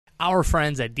our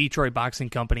friends at Detroit Boxing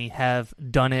Company have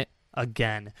done it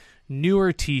again.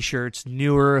 Newer t-shirts,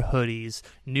 newer hoodies,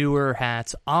 newer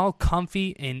hats, all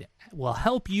comfy and will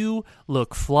help you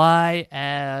look fly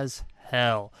as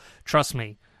hell. Trust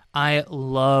me, I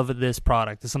love this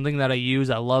product. It's something that I use.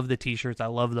 I love the t-shirts. I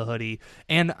love the hoodie.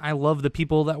 And I love the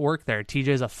people that work there. TJ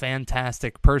is a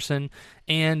fantastic person,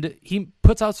 and he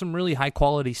puts out some really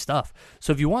high-quality stuff.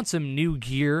 So if you want some new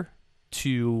gear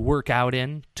to work out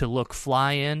in, to look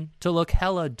fly in, to look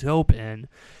hella dope in,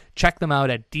 check them out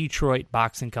at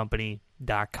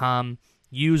DetroitBoxingCompany.com.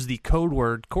 Use the code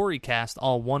word CoreyCast,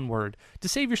 all one word, to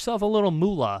save yourself a little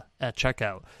moolah at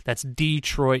checkout. That's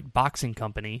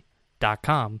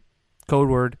DetroitBoxingCompany.com. Code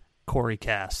word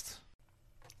CoreyCast.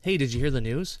 Hey, did you hear the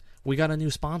news? We got a new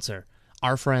sponsor.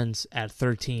 Our friends at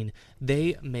 13,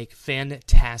 they make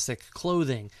fantastic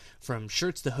clothing, from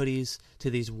shirts to hoodies to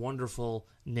these wonderful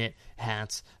knit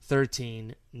hats.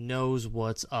 13 knows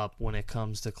what's up when it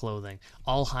comes to clothing.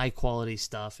 All high quality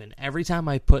stuff, and every time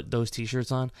I put those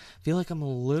t-shirts on, I feel like I'm a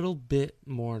little bit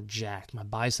more jacked. My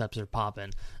biceps are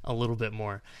popping a little bit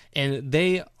more. And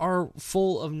they are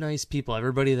full of nice people.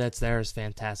 Everybody that's there is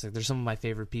fantastic. They're some of my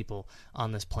favorite people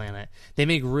on this planet. They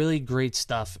make really great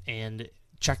stuff, and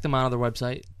check them out on their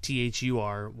website,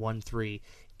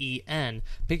 THUR13EN.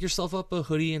 Pick yourself up a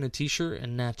hoodie and a t-shirt,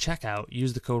 and at checkout,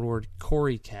 use the code word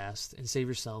CoreyCast and save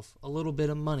yourself a little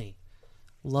bit of money.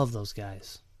 Love those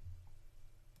guys.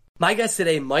 My guest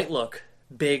today might look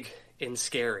big and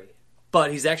scary,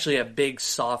 but he's actually a big,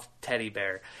 soft teddy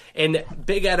bear. And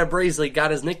Big Ed Abrasley got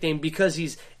his nickname because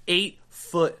he's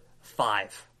 8'5".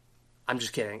 I'm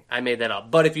just kidding. I made that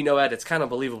up. But if you know Ed, it's kind of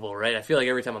believable, right? I feel like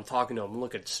every time I'm talking to him, I'm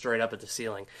looking straight up at the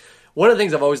ceiling. One of the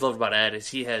things I've always loved about Ed is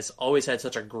he has always had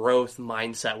such a growth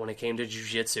mindset when it came to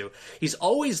jiu-jitsu. He's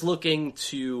always looking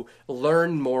to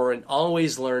learn more and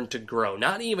always learn to grow,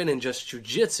 not even in just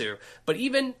jiu-jitsu, but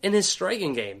even in his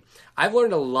striking game. I've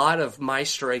learned a lot of my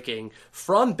striking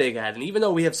from Big Ed, and even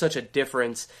though we have such a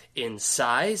difference in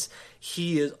size,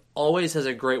 he always has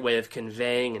a great way of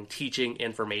conveying and teaching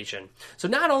information. So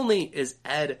not only is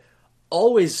Ed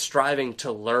always striving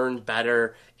to learn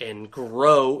better and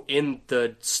grow in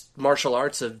the martial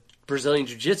arts of Brazilian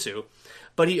Jiu-Jitsu,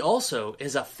 but he also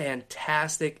is a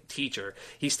fantastic teacher.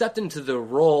 He stepped into the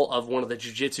role of one of the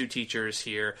Jiu-Jitsu teachers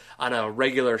here on a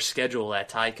regular schedule at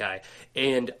Taikai.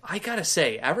 And I gotta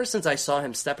say, ever since I saw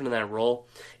him step into that role,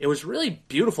 it was really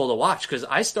beautiful to watch, because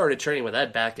I started training with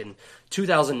Ed back in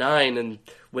 2009, and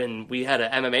when we had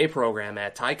an MMA program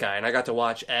at Taikai, and I got to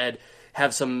watch Ed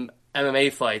have some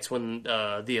MMA fights when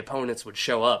the opponents would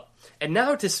show up. And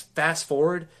now to fast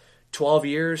forward 12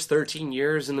 years, 13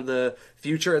 years into the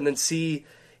future, and then see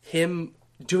him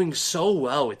doing so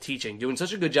well with teaching, doing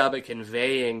such a good job at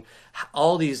conveying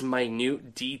all these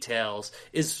minute details,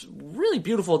 is really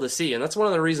beautiful to see. And that's one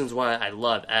of the reasons why I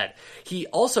love Ed. He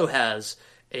also has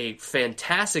a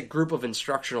fantastic group of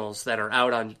instructionals that are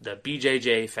out on the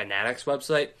BJJ Fanatics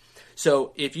website.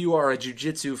 So if you are a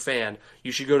jiu-jitsu fan,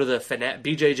 you should go to the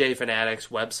BJJ Fanatics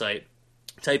website,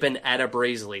 type in Ed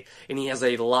Abrasley, and he has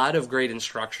a lot of great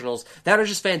instructionals that are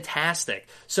just fantastic.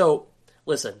 So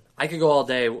listen, I could go all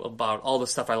day about all the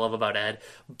stuff I love about Ed,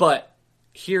 but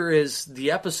here is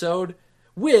the episode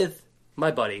with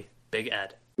my buddy, Big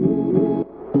Ed.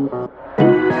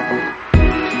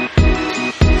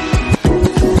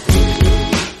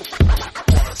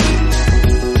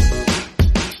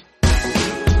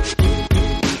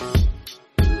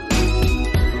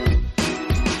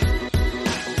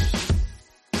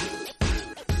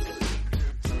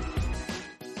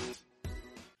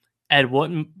 Ed,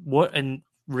 what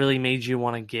really made you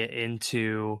want to get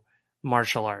into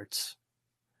martial arts?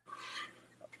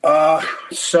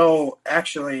 So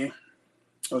actually, it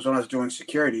was when I was doing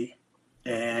security,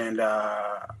 and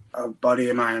a buddy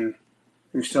of mine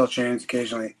who still trains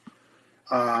occasionally,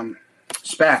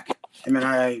 Spack, him and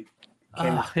I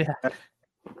came.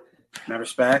 Remember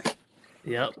Spack?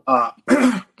 Yep.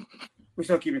 We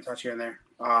still keep in touch here and there.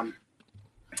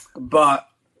 But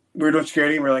we were doing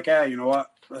security, and we were like, you know what?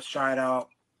 Let's try it out.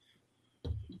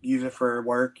 Use it for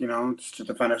work, just to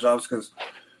defend ourselves, because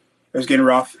it was getting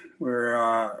rough. We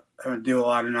were having to do a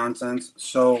lot of nonsense.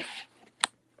 So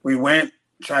we went,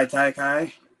 tried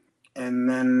Taikai, and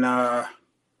then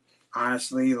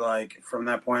honestly, from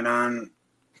that point on,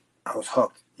 I was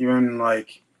hooked. Even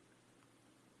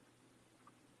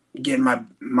getting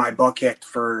my butt kicked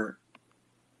for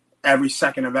every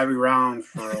second of every round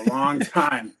for a long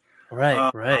time. Right.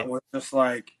 I was just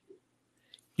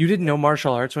you didn't know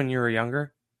martial arts when you were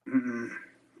younger?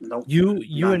 Nope.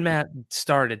 You and Matt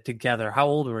started together. How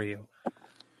old were you?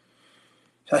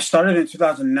 I started in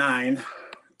 2009,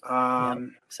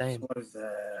 Same. So what is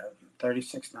that?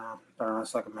 36 now. I don't know.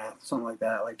 It's like a math, something like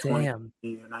that. Like 20 Damn.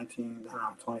 or 19. I don't know,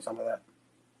 20 something like that.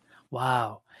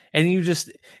 Wow. And you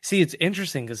just see, it's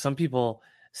interesting because some people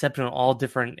step in all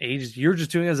different ages. You're just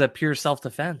doing it as a pure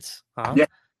self-defense, huh? Yeah,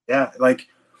 yeah. Like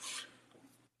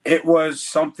it was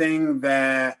something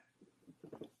that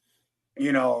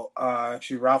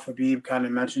actually Ralph Habib kind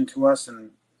of mentioned to us,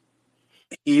 and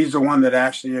he's the one that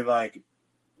actually like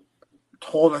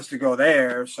told us to go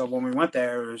there. So when we went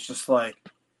there, it was just like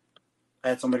I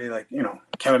had somebody like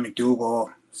Kevin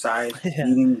McDougal size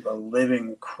beating the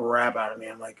living crap out of me.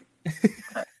 I'm like,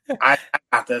 I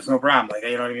got this, no problem. Like,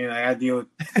 you know what I mean? Like, I deal with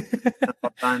all the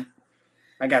time.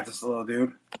 I got this little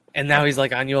dude. And now he's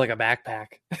like on you like a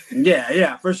backpack.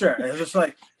 Yeah, for sure. It was just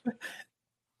like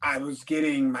I was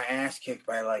getting my ass kicked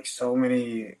by like so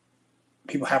many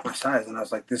people half my size, and I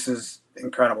was like, this is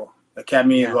incredible. It kept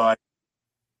me like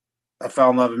I fell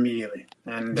in love immediately.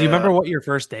 And do you remember what your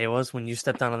first day was when you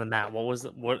stepped out on the mat? What was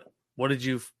what did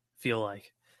you feel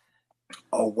like?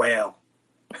 A whale.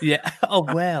 Yeah, a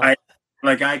whale.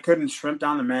 I couldn't shrimp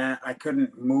down the mat. I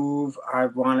couldn't move. I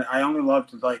only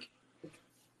loved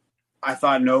I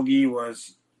thought no-gi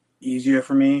was easier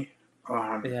for me.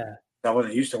 I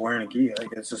wasn't used to wearing a gi.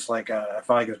 Like it's just like I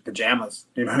felt like it was pajamas.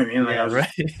 You know what I mean? Like I was right.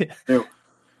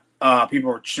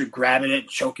 People were grabbing it,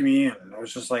 choking me, and I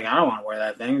was just like, I don't want to wear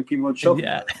that thing. People would choke me.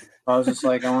 I was just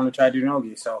like, I want to try to do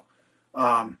no-gi. So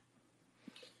that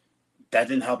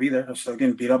didn't help either. I was still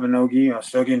getting beat up in no-gi. I was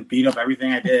still getting beat up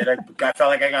everything I did. I felt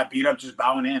like I got beat up just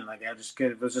bowing in. Like it was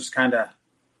just kind of,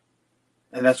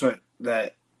 and that's what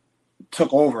that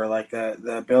took over. Like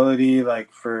the ability like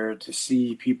to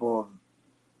see people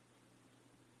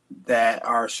that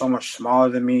are so much smaller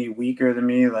than me, weaker than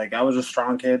me. Like I was a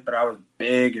strong kid, but I was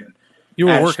big, and you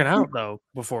were working out though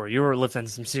before. You were lifting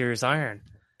some serious iron.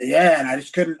 Yeah, and I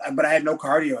just couldn't. But I had no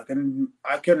cardio.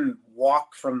 I couldn't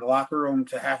walk from the locker room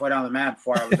to halfway down the mat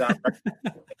before I was out.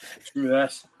 Screw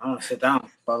this! I want to sit down.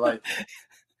 But like,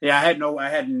 yeah, I had no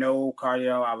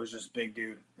cardio. I was just big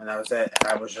dude, and that was it. And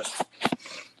I was just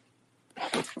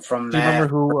from that. Do you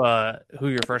remember who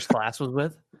your first class was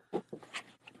with?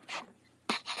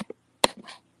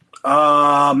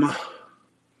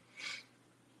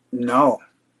 No.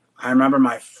 I remember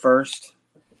my first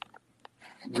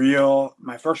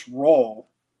roll,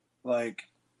 like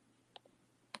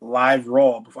live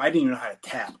roll. Before I didn't even know how to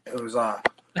tap. It was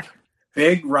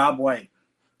Big Rob White.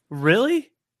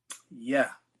 Really? Yeah.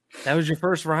 That was your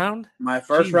first round? My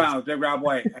first round was Big Rob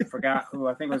White. I forgot who.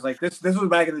 I think it was like this. This was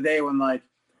back in the day when like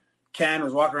Ken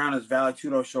was walking around in his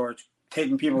Valetudo shorts,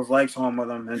 taking people's legs home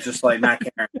with him, and just like not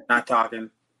caring, not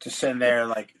talking. Just sitting there,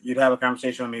 like you'd have a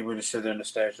conversation with me, we'd just sit there in the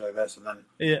stairs like this, and then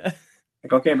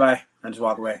like okay, bye, and just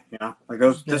walk away. Like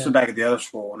this was back at the other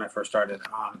school when I first started.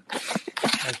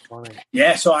 That's funny.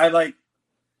 Yeah, so my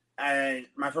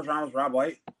first round was Rob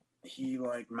White. He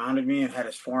like mounted me and had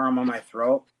his forearm on my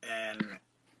throat, and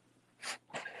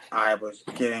I was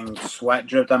getting sweat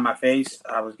dripped on my face.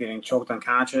 I was getting choked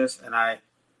unconscious, and I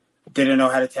didn't know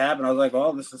how to tap, and I was like,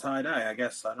 well, this is how I die, I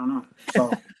guess. I don't know.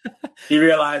 So he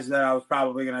realized that I was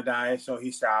probably going to die, so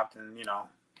he stopped, and,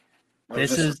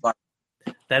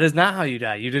 that is not how you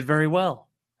die. You did very well.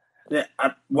 Yeah,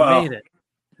 you made it.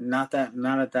 Not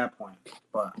at that point,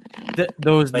 but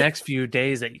those next few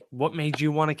days, what made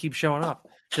you want to keep showing up?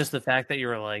 Just the fact that you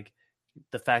were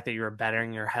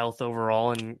bettering your health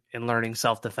overall and learning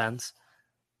self-defense?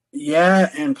 Yeah,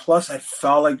 and plus I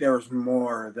felt like there was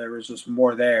more. There was just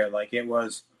more there. Like it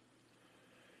was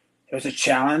a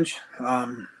challenge,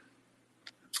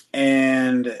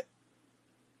 and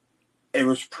it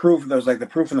was proof. There was like the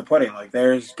proof in the pudding. Like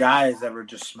there's guys that were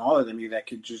just smaller than me that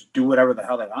could just do whatever the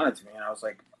hell they wanted to me, and I was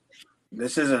like,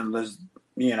 this isn't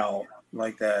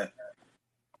like that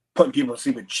putting people to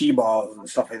sleep with chi balls and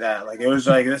stuff like that. Like it was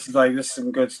like this is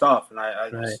some good stuff, and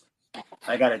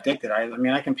I got addicted.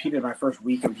 I competed my first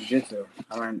week of jiu-jitsu.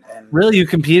 Really? You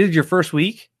competed your first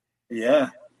week? Yeah.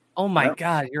 Oh my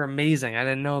God, you're amazing. I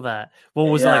didn't know that. What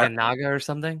was it, like a Naga or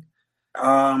something?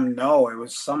 No, it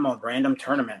was some random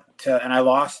tournament and I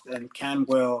lost, and Ken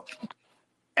will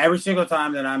every single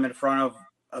time that I'm in front of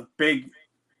a big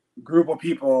group of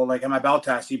people, like in my belt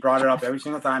test, he brought it up every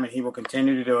single time, and he will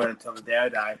continue to do it until the day I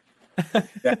die.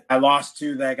 I lost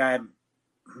to that guy,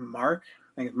 Mark.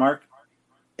 I think it's Mark.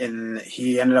 And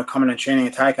he ended up coming and training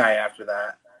at Taikai after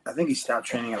that. I think he stopped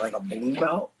training at like a blue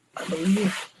belt, I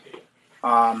believe.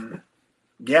 I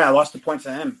lost the points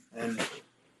to him, and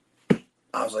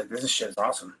I was like, "This shit is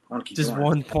awesome. I want to keep just doing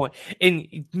 1 point."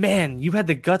 And man, you had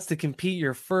the guts to compete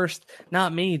your first.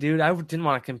 Not me, dude. I didn't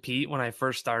want to compete when I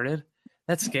first started.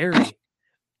 That's scary.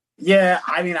 Yeah,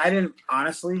 I mean, I didn't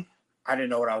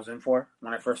know what I was in for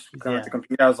when I first went to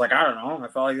compete. I was like, I don't know. I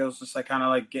felt like it was just like kind of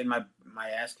like getting my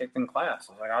ass kicked in class.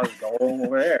 I was like, I'll just go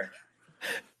over there.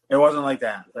 It wasn't like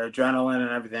that. The adrenaline and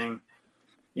everything,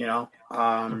 you know.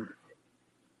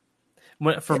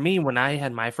 For me, when I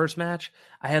had my first match,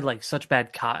 I had like such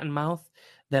bad cotton mouth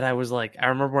that I was like, I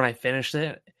remember when I finished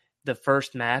it, the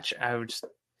first match,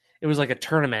 it was like a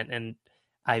tournament, and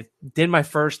I did my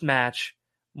first match,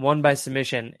 won by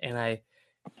submission, and I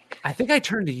think I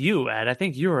turned to you, Ed. I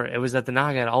think it was at the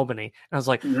Naga at Albany, and I was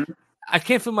like, Mhm. I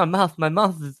can't feel my mouth. My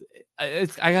mouth I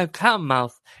got cotton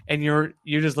mouth, and you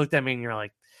just looked at me and you're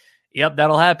like, yep,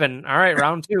 that'll happen. All right,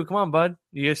 round 2, come on, bud,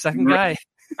 you're second guy.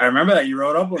 I remember that you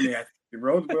rode up with me. You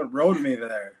rode me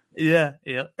there. Yeah.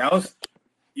 That was,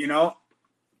 you know,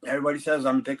 everybody says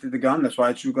I'm addicted to gum. That's why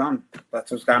I chew gum.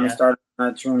 That's what's got me started on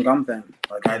that chewing gum thing.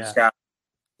 Like I just got,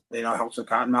 helps with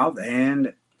cotton mouth,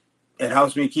 and it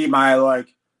helps me keep my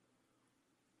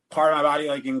part of my body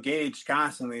engaged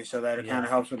constantly, so that it kind of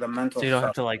helps with the mental. So you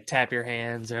don't stuff. have to tap your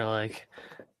hands or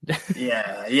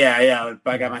Yeah.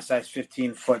 I got my size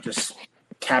 15 foot just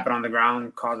tapping on the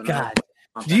ground, causing. God,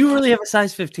 do you really have a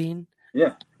size 15?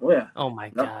 Yeah. Oh yeah. Oh my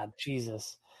God,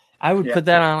 Jesus! I would put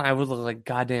that on. I would look like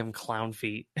goddamn clown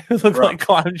feet. It would look like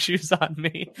clown shoes on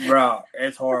me, bro.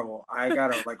 It's horrible. I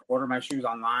gotta order my shoes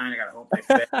online. I gotta hope they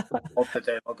fit. Hope that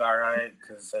they look all right,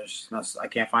 because I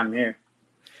can't find them here.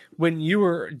 When you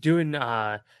were doing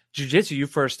jiu-jitsu, you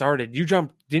first started.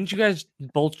 Didn't you guys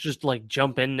both just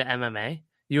jump into MMA?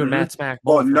 You and Matt Smack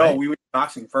both? Oh no, right? we went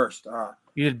boxing first.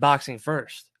 You did boxing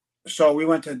first. So we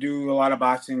went to do a lot of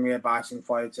boxing. We had boxing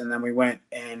fights, and then we went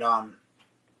and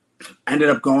ended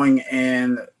up going,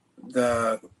 and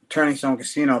the Turning Stone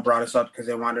Casino brought us up because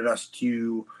they wanted us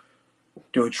to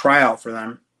do a tryout for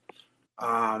them.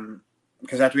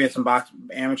 Because after we had some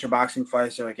amateur boxing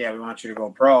fights, they're like, "Yeah, we want you to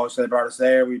go pro." So they brought us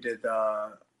there. We did,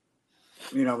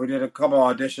 we did a couple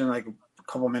auditions, like a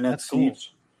couple minutes cool.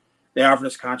 each. They offered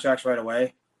us contracts right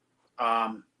away.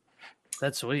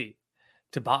 That's sweet.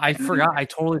 I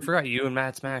totally forgot you and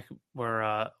Matt Smack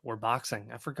were boxing.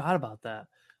 I forgot about that.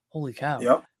 Holy cow!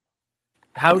 Yep.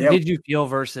 How did you feel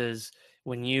versus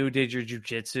when you did your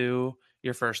jiu-jitsu,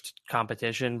 your first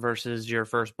competition versus your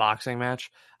first boxing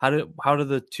match? How do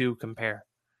the two compare?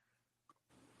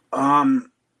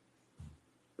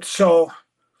 So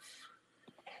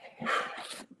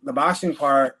the boxing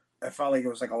part, I felt like it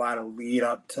was a lot of lead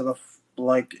up to the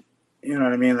you know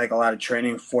what I mean? A lot of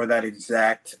training for that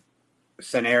exact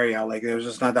scenario. There was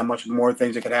just not that much more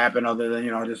things that could happen other than,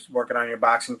 just working on your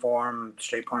boxing form,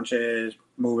 straight punches,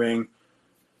 moving.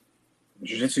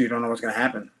 Jiu-jitsu, you don't know what's going to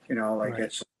happen. Right.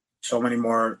 It's so many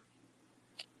more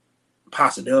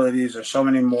possibilities, or so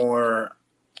many more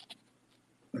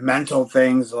mental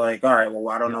things. All right, well,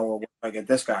 I don't know what I get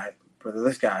this guy for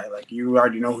this guy. You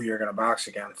already know who you're going to box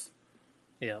against.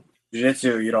 Yeah.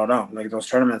 Jiu-jitsu, you don't know. Those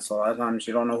tournaments, a lot of times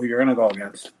you don't know who you're going to go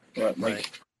against. But,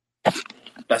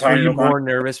 that's how you're more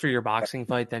nervous for your boxing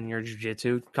fight than your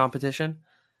jiu-jitsu competition?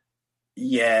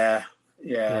 Yeah.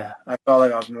 I felt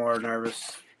like I was more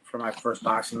nervous for my first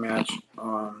boxing match,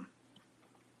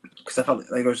 because I felt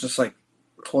like it was just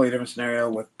totally different scenario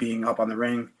with being up on the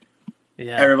ring.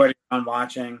 Yeah, everybody on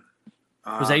watching.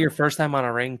 Was that your first time on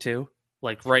a ring too?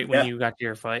 Right when you got to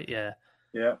your fight? Yeah.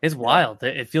 It's wild.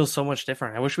 It feels so much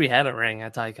different. I wish we had a ring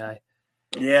at Taikai.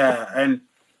 Yeah, and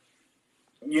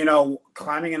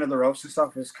climbing into the ropes and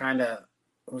stuff was kind of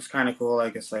cool.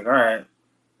 It's all right.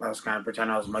 I was kind of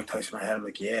pretending I was Mike Tyson in my head.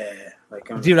 I'm yeah.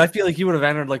 Dude, I feel like you would have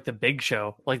entered the Big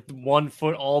Show, 1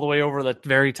 foot all the way over the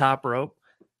very top rope.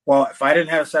 Well, if I didn't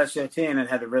have a size 15 and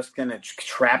had the wrist kind of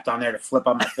trapped on there to flip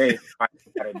on my face, I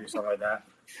got to do something like that.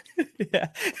 Yeah.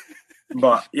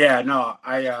 But yeah, no,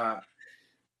 that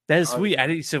is sweet.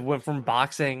 Went from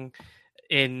boxing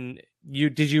did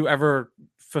you ever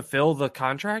fulfill the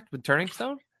contract with Turning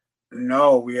Stone?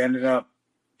 No, we ended up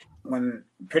when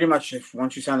pretty much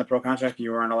once you signed the pro contract,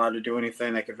 you weren't allowed to do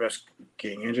anything that could risk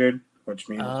getting injured, which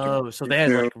means so they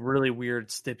had really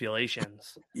weird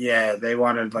stipulations. Yeah, they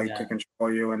wanted to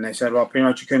control you, and they said, well, pretty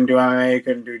much you couldn't do MMA, you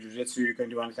couldn't do jiu-jitsu, you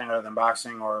couldn't do anything other than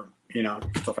boxing or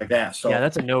stuff like that. So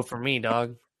that's a no for me,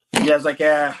 dog. Yeah, I was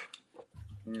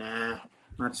nah,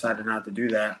 I decided not to do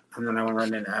that, and then I went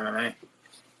right into MMA.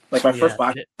 My first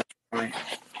boxing.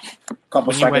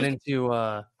 Couple seconds. You went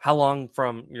into how long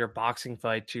from your boxing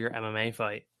fight to your MMA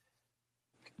fight?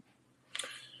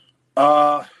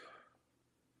 I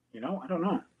don't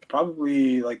know.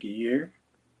 Probably a year.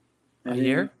 A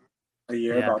year? A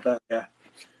year, about that, yeah.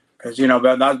 Because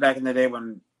that was back in the day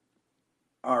when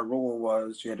our rule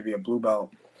was you had to be a blue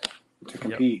belt to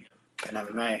compete in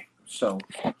MMA. So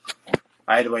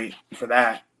I had to wait for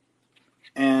that,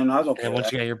 and I was okay. And then with once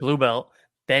that. you got your blue belt,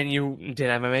 then you did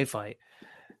MMA fight.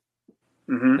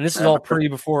 Mm-hmm. And this is all pre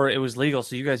before it was legal,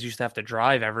 so you guys used to have to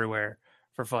drive everywhere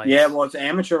for fights. Yeah, well, it's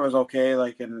amateur was okay,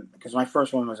 like because my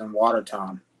first one was in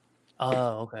Watertown.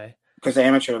 Oh, okay. Because the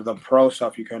amateur, the pro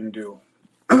stuff you couldn't do.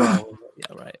 Oh,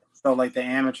 yeah, right. So like the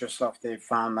amateur stuff, they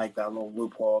found like that little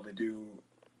loophole to do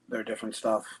their different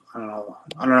stuff. I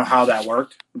don't know how that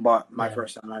worked, but my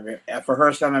first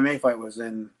MMA fight was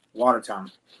in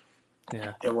Watertown.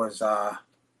 Yeah, it was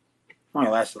only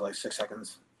lasted like 6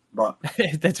 seconds, but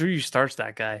that's where you starts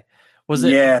that guy. Was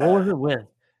it? Yeah. What was it with?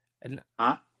 And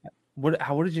Huh?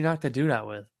 What did you knock that dude out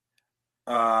with?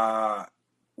 Well,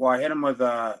 I hit him with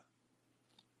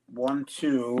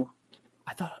 1-2.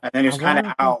 I thought, and then he was kind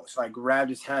of out, so I grabbed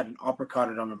his head and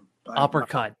uppercutted him.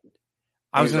 Uppercut.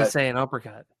 I was gonna say an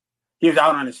uppercut. He was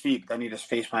out on his feet, then he just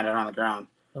face planted on the ground.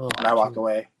 Oh, and I walked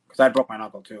away because I broke my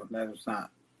knuckle too. That was not.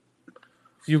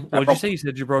 What'd you say? You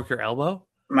said you broke your elbow?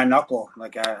 My knuckle,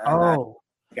 like wow!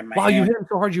 Hand. You hit him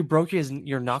so hard you broke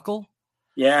your knuckle.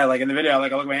 Yeah, like in the video,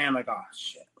 like I look at my hand, like oh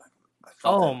shit.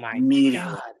 Oh my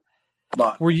god!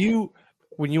 But were you,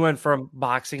 when you went from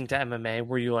boxing to MMA,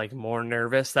 were you like more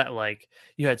nervous that like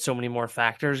you had so many more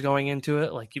factors going into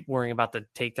it, like worrying about the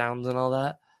takedowns and all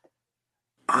that?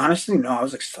 Honestly, no. I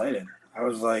was excited. I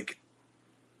was like,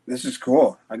 "This is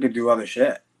cool. I could do other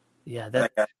shit." Yeah,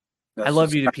 I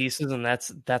love you to pieces, and that's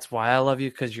why I love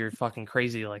you, because you're fucking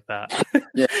crazy like that.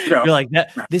 Yeah, you're like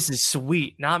that. This is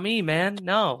sweet. Not me, man.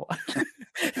 No.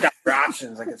 Got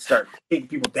options. I could start taking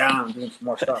people down and doing some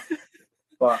more stuff.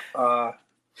 But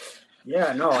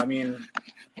yeah, no. I mean,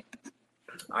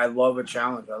 I love a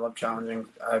challenge. I love challenging.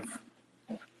 I've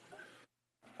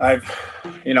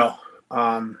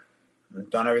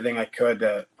done everything I could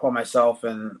to put myself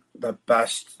in the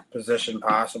best position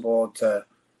possible to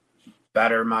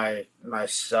better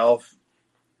myself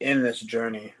in this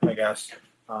journey, I guess.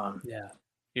 Yeah,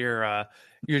 your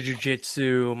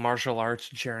jiu-jitsu martial arts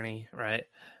journey, right?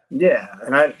 Yeah,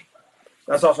 and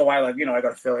that's also why, like, I go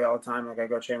to Philly all the time. Like, I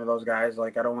go train with those guys.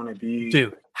 Like, I don't want to be.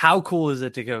 Dude, how cool is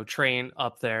it to go train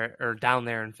up there or down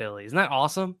there in Philly? Isn't that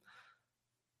awesome?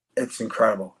 It's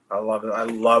incredible. I love it. I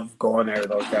love going there with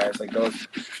those guys. Like those,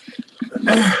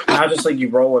 not just like you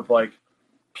roll with like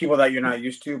people that you're not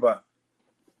used to, but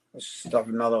it's just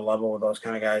another level with those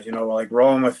kind of guys. Like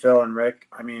rolling with Phil and Rick.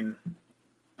 I mean,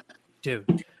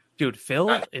 dude, Phil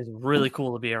is really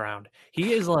cool to be around.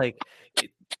 He is like,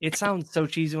 it sounds so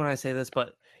cheesy when I say this,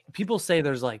 but people say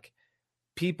there's like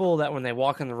people that when they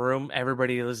walk in the room,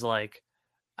 everybody is like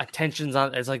attention's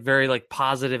on. It's like very like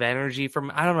positive energy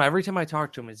from. I don't know. Every time I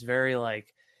talk to him, it's very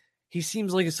like he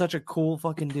seems like such a cool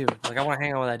fucking dude. Like I want to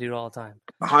hang out with that dude all the time.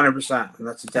 100%, and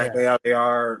that's exactly how they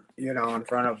are. In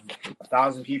front of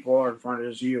 1,000 people or in front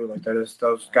of you, like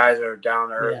those guys are down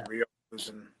there in Rio.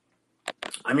 And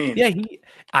I mean, yeah,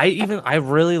 I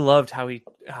really loved how he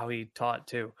taught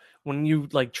too. When you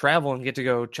like travel and get to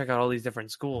go check out all these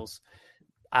different schools,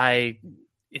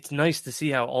 it's nice to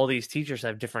see how all these teachers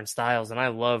have different styles, and I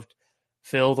loved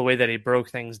Phil, the way that he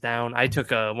broke things down. I took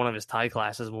one of his Thai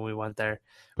classes when we went there.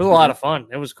 It was a lot of fun.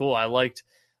 It was cool. I liked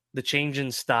the change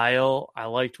in style. I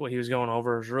liked what he was going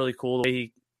over. It was really cool. The way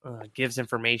he gives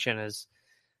information is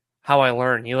how I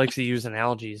learn. He likes to use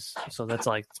analogies, so that's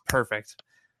like it's perfect.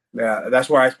 Yeah, that's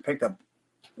where I picked up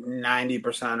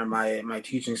 90% of my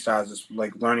teaching styles is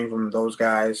like learning from those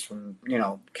guys, from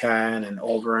Ken and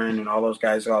Overin and all those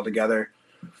guys all together.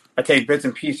 I take bits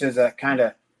and pieces that kind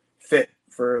of fit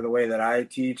for the way that I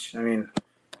teach. I mean,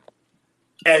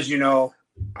 as you know,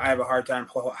 I have a hard time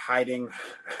hiding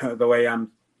the way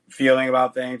I'm feeling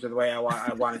about things or the way I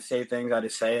want to say things. I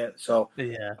just say it. So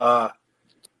yeah.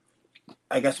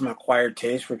 I guess I'm an acquired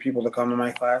taste for people to come to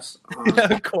my class.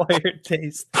 Acquired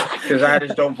taste. Because I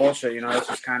just don't bullshit, It's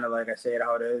just kind of like I say it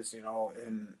how it is,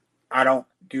 And I don't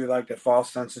do like the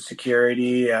false sense of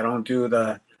security. I don't do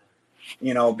the,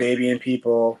 babying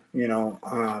people.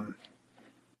 I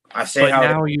say but how.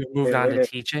 Now you've moved on to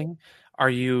teaching. Are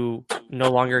you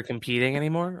no longer competing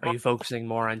anymore? Are you focusing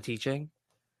more on teaching?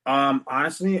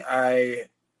 Honestly, I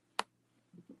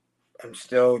am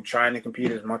still trying to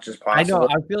compete as much as possible. I know.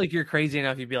 I feel like you're crazy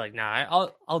enough. You'd be like, nah,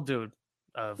 I'll do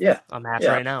a match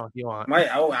right now if you want.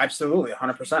 Absolutely,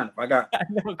 100%. If I got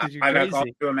called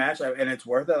to a match and it's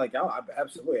worth it, like,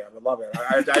 absolutely, I would love it.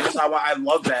 I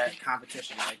love that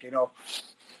competition. Like,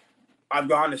 I've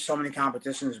gone to so many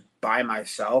competitions by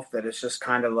myself that it's just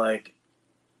kind of like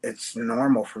it's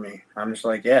normal for me. I'm just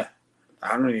like, I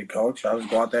don't need a coach. I'll just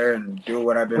go out there and do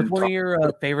what I've been. What's one of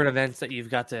your favorite events that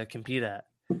you've got to compete at?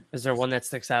 Is there one that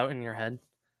sticks out in your head?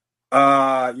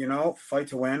 Fight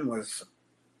to Win was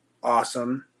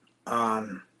awesome.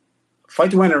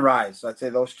 Fight to Win and Rise. I'd say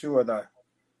those two are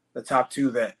the top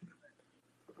two that.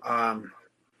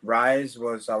 Rise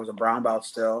I was a brown belt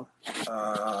still,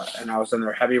 and I was in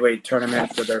their heavyweight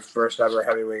tournament for their first ever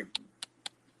heavyweight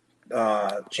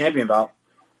champion belt,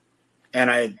 and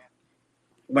I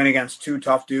went against two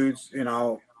tough dudes,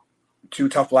 two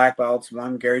tough black belts.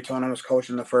 One, Gary Tonin was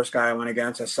coaching the first guy I went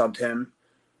against. I subbed him.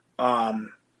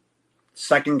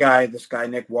 Second guy, this guy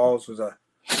Nick Walls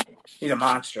he's a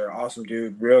monster, awesome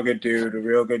dude, real good dude, a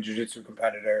real good jiu-jitsu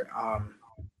competitor.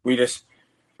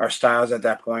 Our styles at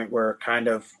that point were kind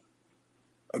of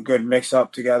a good mix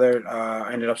up together.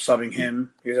 I ended up subbing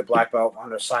him. He was a black belt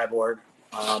under Cyborg.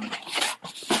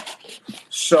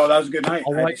 So that was a good night.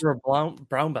 Oh, you were a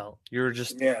brown belt. You were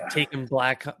just taking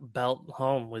black belt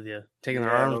home with you, taking their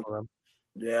arms with them.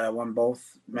 Yeah, I won both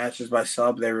matches by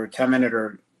sub. They were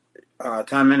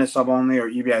 10-minute sub only or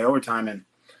EBI overtime, and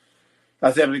I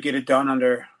was able to get it done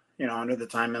under the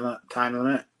time limit.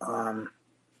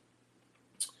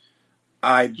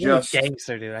 You're a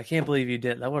gangster, dude. I can't believe you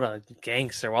did that. What a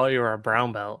gangster while you were a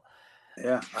brown belt.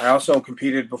 Yeah, I also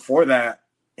competed before that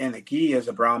in the gi as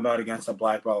a brown belt against a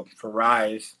black belt for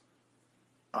Rise.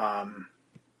 The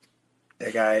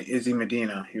guy Izzy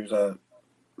Medina, he was a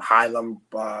high level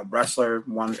wrestler,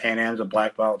 won Pan Am's, a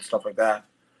black belt, stuff like that.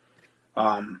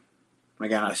 Again,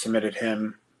 I submitted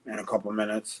him in a couple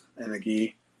minutes in the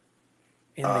gi.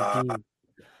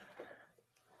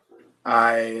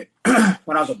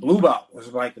 When I was a blue belt,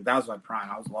 that was my prime.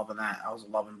 I was loving that. I was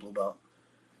loving blue belt.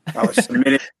 I was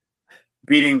submitted,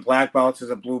 beating black belts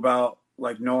as a blue belt,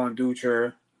 like Nolan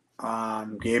Ducher,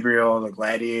 Gabriel, the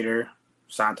Gladiator,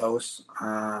 Santos.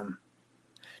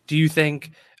 Do you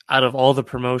think out of all the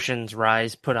promotions,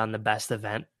 Rise put on the best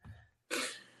event?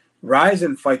 Rise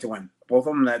and Fight to Win, both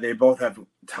of them, that they both have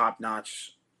top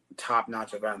notch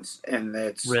events, and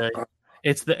it's really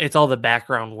it's all the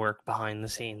background work behind the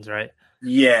scenes, right?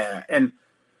 Yeah, and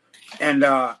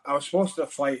I was supposed to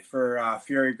fight for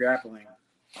Fury Grappling.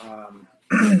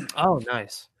 Oh,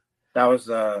 nice. That was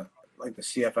like the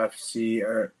CFFC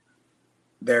or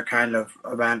their kind of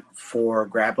event for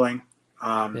grappling.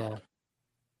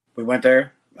 We went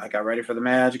there. I got ready for the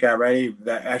match. Got ready.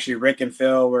 Actually, Rick and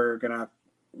Phil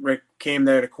Rick came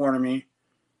there to corner me,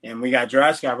 and we got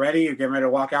dressed, got ready, getting ready to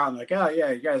walk out, and like, oh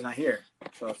yeah, you guys not here.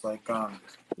 So it's like, okay.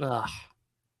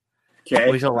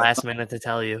 Wait till last minute to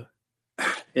tell you.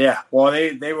 Yeah, well,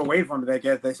 they were waiting for him.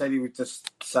 They said he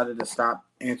just decided to stop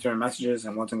answering messages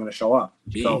and wasn't going to show up.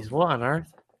 Jeez, what on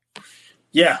earth?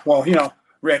 Yeah, well,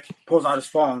 Rick pulls out his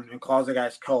phone and calls the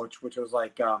guy's coach, which was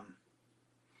like, I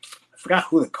forgot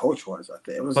who the coach was.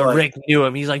 It was, but Rick knew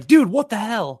him. He's like, dude, what the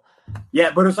hell?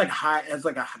 Yeah, but it was like it's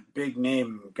like a big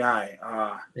name guy.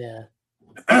 Yeah.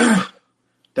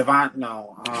 Devon,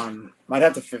 no. Might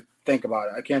have to think about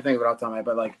it. I can't think of it off the top of my head,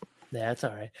 but like. Yeah, that's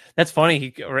all right. That's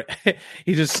funny.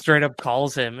 He just straight up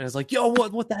calls him and is like, "Yo,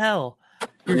 what the hell?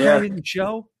 You're in the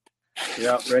show?"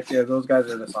 Yeah, Rick. Yeah, those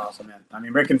guys are just awesome, man. I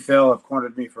mean, Rick and Phil have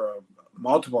cornered me for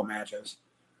multiple matches.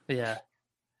 Yeah.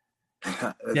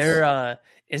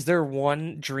 Is there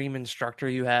one dream instructor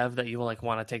you have that you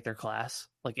want to take their class,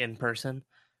 like in person?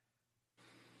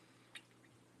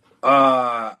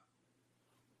 Honestly,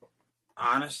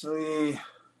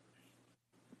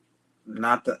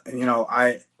 not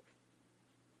that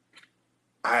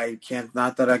I can't,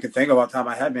 not that I could think about top of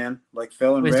my head, man. Like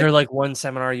Phil and Rick. Is there like one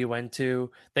seminar you went to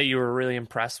that you were really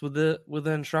impressed with the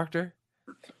instructor?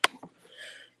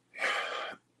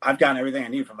 I've gotten everything I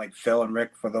need from like Phil and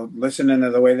Rick for listening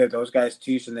to the way that those guys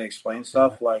teach and they explain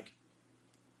stuff. Like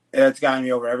it's gotten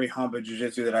me over every hump of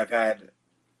jiu-jitsu that I've had.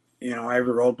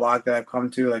 Every roadblock that I've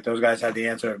come to, like those guys had the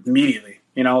answer immediately.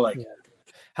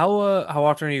 How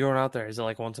often are you going out there? Is it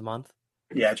like once a month?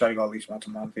 Yeah, I try to go at least once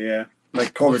a month. Yeah.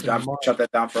 Like COVID, shut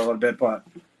that down for a little bit, but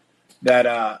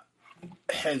that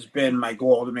has been my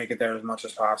goal to make it there as much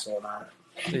as possible now.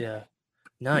 Yeah,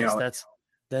 nice.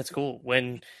 That's cool.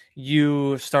 When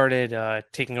you started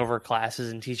taking over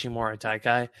classes and teaching Muay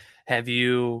Thai, have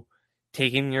you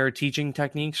taken your teaching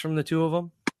techniques from the two of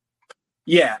them?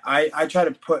 Yeah, I try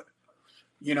to put,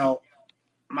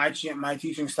 my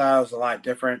teaching style is a lot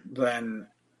different than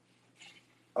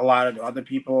a lot of other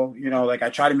people. Like I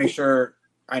try to make sure.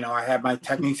 I know I have my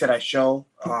techniques that I show.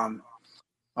 I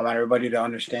want everybody to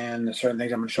understand the certain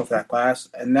things I'm going to show for that class.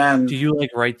 And then, do you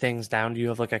write things down? Do you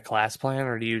have a class plan,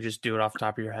 or do you just do it off the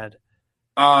top of your head?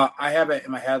 I have it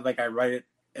in my head. Like I write it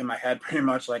in my head pretty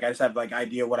much. Like I just have like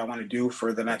idea what I want to do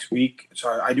for the next week. So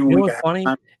I do a You know week what's ahead funny? of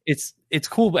time. It's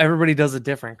cool, but everybody does it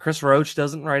different. Chris Roach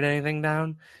doesn't write anything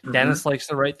down. Mhm. Dennis likes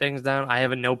to write things down. I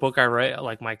have a notebook. I write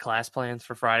like my class plans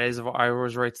for Fridays. I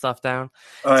always write stuff down.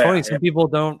 Oh It's yeah, funny. Some people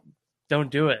don't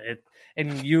do it.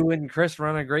 And you and Chris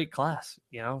run a great class.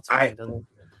 You know, it's funny. I Doesn't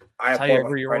I it's have however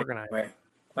horrible you're handwriting organized. anyway.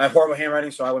 I have horrible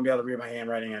handwriting, so I wouldn't be able to read my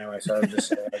handwriting anyway. So I would just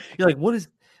say, like, You're like, what is?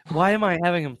 Why am I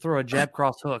having him throw a jab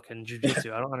cross hook in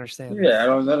jiu-jitsu? I don't understand. yeah,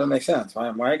 that doesn't make sense. Why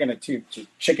are you going to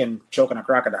chicken choking a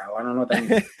crocodile? I don't know what that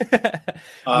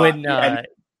means. When Yeah,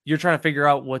 you're trying to figure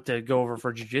out what to go over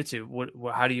for jiu-jitsu,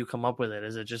 how do you come up with it?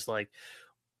 Is it just like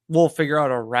we'll figure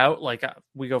out a route, like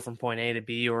we go from point A to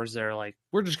B, or is there like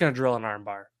we're just going to drill an arm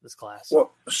bar this class?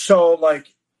 well, so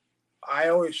like I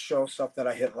always show stuff that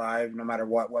I hit live, no matter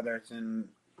what, whether it's in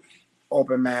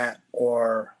open mat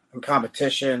or in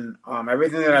competition.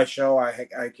 Everything that I show,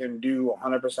 I can do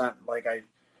 100%. Like I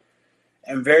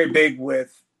am very big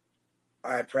with.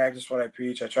 I practice what I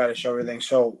preach. I try to show everything.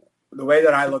 So the way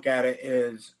that I look at it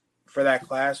is, for that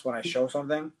class, when I show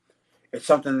something, it's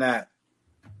something that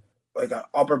like an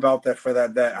upper belt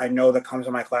that I know that comes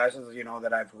in my classes, you know,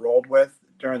 that I've rolled with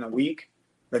during the week,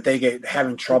 that they get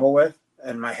having trouble with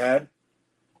in my head.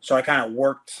 So I kind of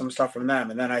worked some stuff from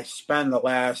them, and then I spend the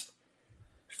last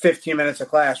 15 minutes of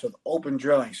class with open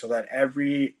drilling, so that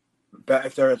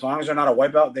if they're, as long as they're not a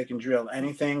white belt, they can drill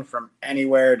anything from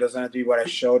anywhere. It doesn't have to be what I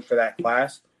showed for that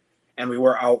class. And we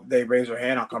were out, they raise their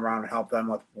hand, I'll come around and help them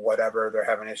with whatever they're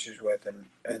having issues with,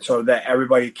 and so that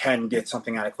everybody can get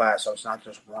something out of class, so it's not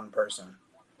just one person.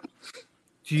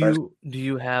 Do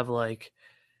you have like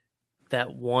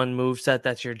that one move set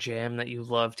that's your jam that you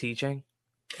love teaching?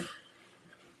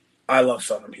 I love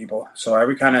Southern people, so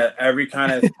every kind of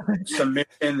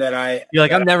submission that You're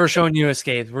like, I'm never showing you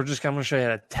escapes. I'm going to show you how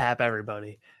to tap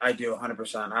everybody. I do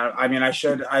 100%. I mean, I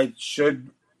should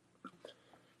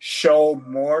show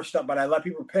more stuff, but I let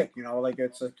people pick, you know, like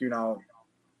it's like, you know,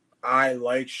 I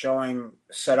like showing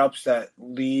setups that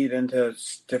lead into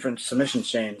different submission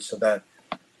chains, so that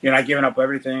you're not giving up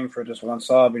everything for just one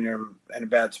sub and you're in a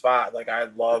bad spot. Like I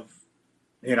love,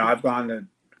 you know, I've gone to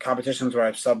competitions where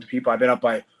I've subbed people. I've been up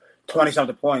by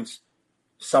 20-something points,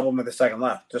 sub them with the second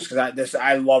left, just because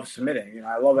I love submitting. You know,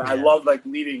 I love it. Yeah. I love like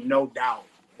leaving no doubt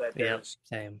that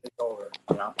same. It's over.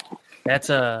 You know, that's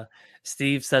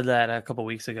Steve said that a couple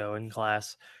weeks ago in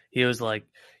class. He was like,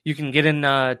 you can get in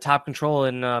top control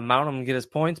and mount him and get his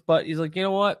points, but he's like, you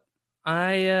know what?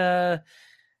 I'm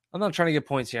not trying to get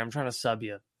points here. I'm trying to sub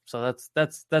you. So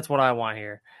that's what I want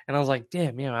here. And I was like,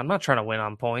 damn, yeah, I'm not trying to win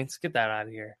on points. Get that out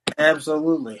of here.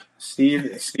 Absolutely. Steve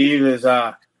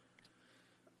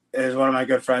is one of my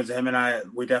good friends. Him and I,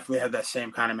 we definitely have that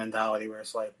same kind of mentality where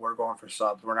it's like, we're going for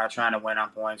subs. We're not trying to win on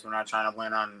points. We're not trying to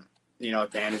win on, you know,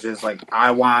 advantages. Like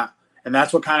and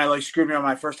that's what kind of like screwed me on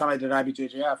my first time I did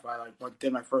IBJJF. I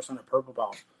did my first one at purple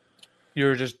belt. You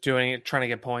were just doing it, trying to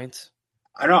get points?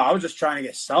 I know. I was just trying to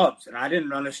get subs, and I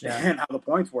didn't understand how the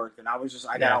points worked. And I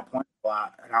got outpointed a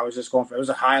lot, and I was just going for it. Was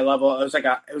a high level. It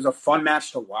was a fun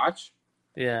match to watch.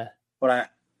 Yeah. But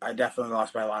I definitely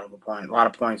lost by a lot of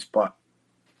points. But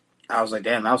I was like,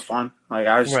 damn, that was fun. Like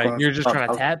I was right. You're just trying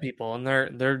to tap people, and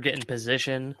they're getting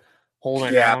position,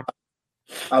 holding down. out.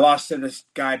 I lost to this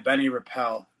guy Benny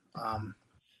Rappel.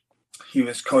 He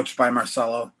was coached by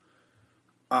Marcelo.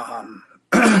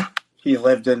 He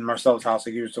lived in Marcelo's house.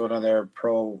 Like he was one of their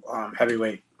pro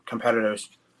heavyweight competitors.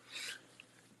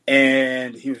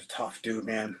 And he was a tough dude,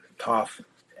 man. Tough.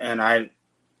 And I,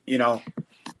 you know,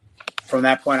 from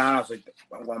that point on, I was like,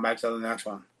 I'm going back to the next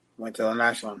one. Went to the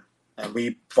next one. And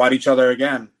we fought each other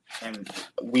again. And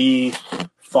we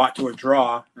fought to a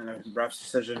draw. And it was a ref's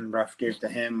decision. Ref gave to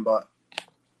him. But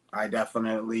I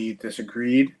definitely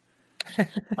disagreed.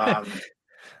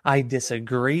 I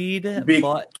disagreed,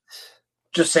 but...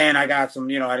 Just saying, I got some,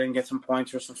 you know, I didn't get some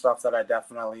points for some stuff that I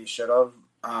definitely should have.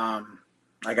 I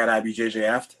got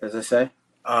IBJJF'd, as I say.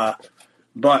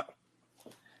 But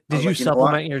did you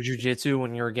supplement your jiu-jitsu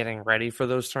when you were getting ready for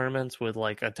those tournaments with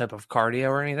like a type of cardio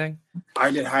or anything?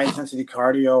 I did high intensity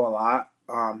cardio a lot.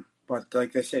 But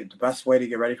like they say, the best way to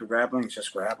get ready for grappling is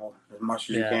just grapple as much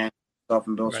as you can, self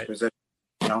and build position.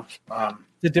 You know,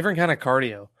 it's a different kind of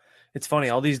cardio. It's funny.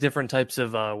 All these different types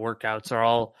of workouts are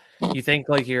all. You think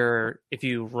like if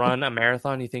you run a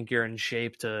marathon, you think you're in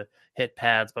shape to hit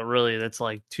pads, but really that's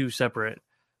like two separate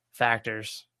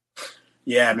factors.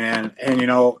 Yeah, man. And you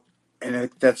know, and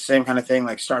that's the same kind of thing,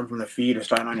 like starting from the feet or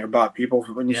starting on your butt. People,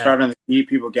 when you start on the feet,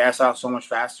 people gas out so much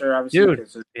faster, obviously. Dude,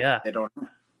 they don't,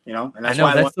 you know. And that's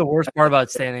that's the worst part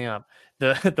about standing up.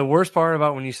 The worst part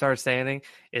about when you start standing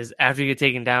is after you get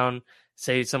taken down,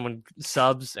 say someone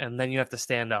subs and then you have to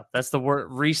stand up. That's the worst.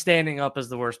 Re-standing up is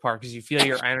the worst part because you feel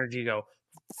your energy go.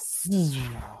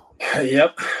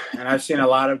 Yep. And I've seen a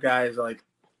lot of guys like,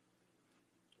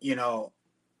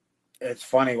 it's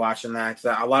funny watching that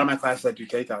because a lot of my classes I do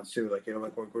takedowns too. Like,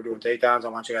 like we're doing takedowns. I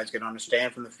want you guys to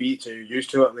understand from the feet so you're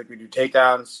used to it. Like we do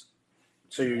takedowns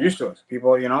so you're used to it.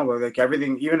 People, like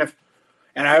everything, even if,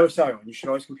 and I always tell everyone, you should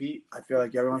always compete. I feel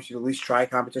like everyone should at least try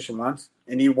competition once.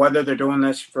 And whether they're doing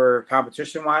this for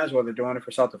competition-wise or they're doing it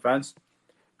for self-defense,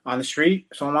 on the street,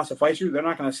 if someone wants to fight you, they're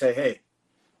not going to say, hey,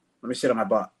 let me sit on my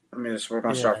butt. Let me just work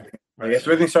on sharp. Like,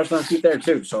 everything starts on the feet there,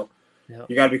 too. So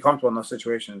you got to be comfortable in those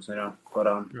situations, But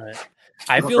right.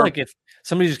 I feel like if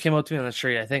somebody just came up to me on the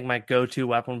street, I think my go-to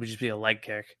weapon would just be a leg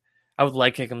kick. I would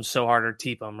leg kick them so hard or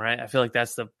teep them, right? I feel like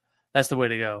that's the way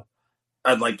to go.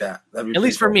 I'd like that. That'd be at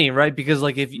least cool. for me, right? Because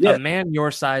like if a man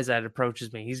your size that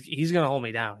approaches me, he's gonna hold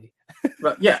me down.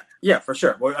 But yeah, for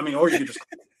sure. Well, I mean, or you could just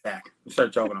back and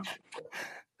start choking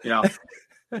them,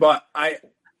 But I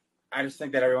just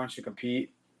think that everyone should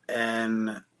compete,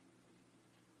 and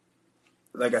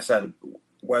like I said,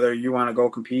 whether you want to go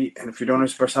compete, and if you're doing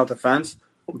this for self-defense,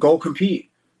 go compete.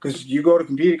 Because you go to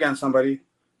compete against somebody,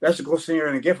 that's the closest thing you're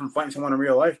going to get from fighting someone in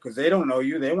real life. Because they don't know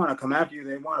you, they want to come after you,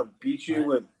 they want to beat you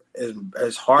with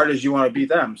as hard as you want to beat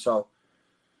them. So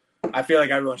I feel like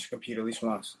everyone should compete at least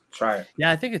once. Try it.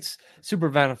 Yeah, I think it's super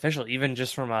beneficial, even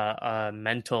just from a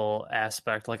mental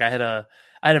aspect. Like I had a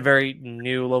very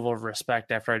new level of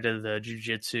respect after I did the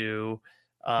jiu-jitsu,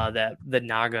 the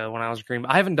Naga when I was green.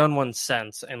 I haven't done one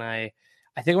since, and I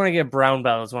think when I get brown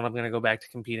belt is when I'm going to go back to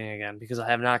competing again because I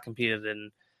have not competed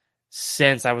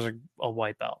since I was a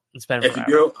white belt. It's been forever. If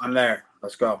you do, I'm there.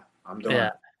 Let's go. I'm doing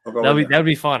it. That'd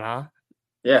be fun, huh?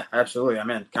 Yeah, absolutely. I'm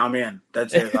in. Count me in.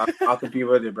 That's it. I'll compete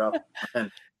with you, bro.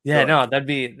 Yeah, no,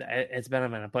 it's been a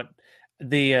minute, but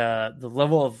the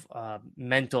level of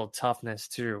mental toughness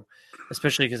too,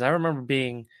 especially because I remember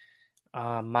being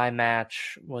my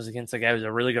match was against a guy who was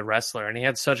a really good wrestler, and he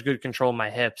had such good control of my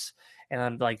hips, and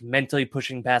I'm like mentally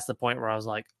pushing past the point where I was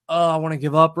like, oh, I want to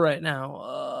give up right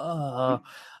now.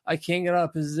 I can't get out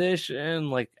of position.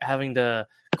 Like having to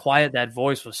quiet that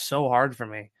voice was so hard for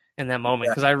me in that moment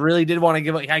because I really did want to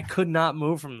give up. I could not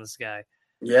move from this guy.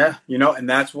 Yeah, and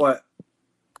that's what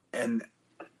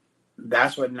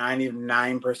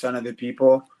 99% of the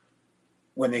people,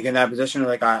 when they get in that position, are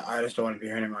like, I just don't want to be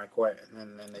here anymore. I quit, and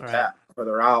then they tap, or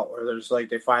they're out, or there's like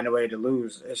they find a way to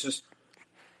lose. It's just,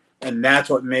 and that's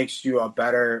what makes you a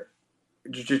better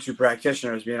jiu-jitsu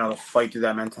practitioner is being able to fight through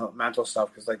that mental stuff.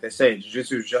 Because like they say,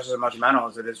 jiu-jitsu is just as much mental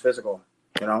as it is physical.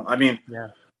 I mean,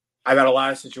 I've had a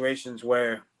lot of situations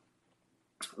where,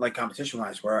 like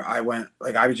competition-wise, where I went,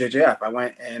 like IBJJF, I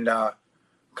went and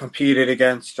competed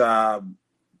against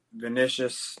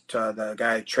Vinicius, the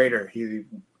guy Trader. He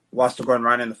lost to Gordon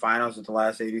Ryan in the finals at the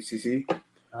last ADCC.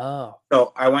 Oh.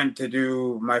 So I went to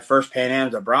do my first Pan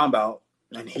Am's at brown belt,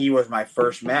 and he was my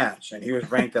first match. And he was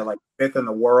ranked at like 5th in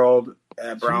the world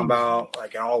at brown belt,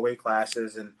 like in all weight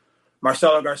classes. And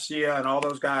Marcelo Garcia and all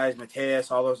those guys,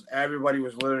 Mateus, everybody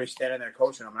was literally standing there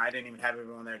coaching him. And I didn't even have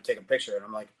everyone there to take a picture. And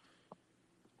I'm like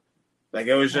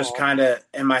it was just kind of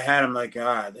in my head. I'm like,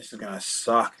 God, this is going to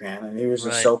suck, man. And he was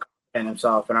just so confident in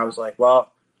himself. And I was like,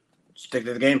 well, stick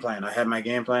to the game plan. I had my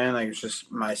game plan. Like, it was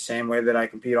just my same way that I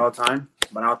compete all the time.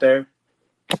 Went out there.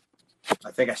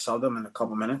 I think I subbed him in a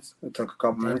couple minutes. It took a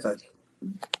couple minutes. And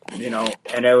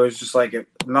it was just like,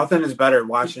 nothing is better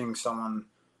watching someone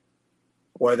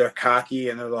where they're cocky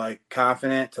and they're like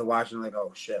confident to watching like,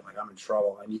 oh shit, like I'm in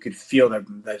trouble. And you could feel that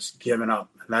they're just giving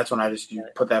up. And that's when you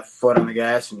put that foot on the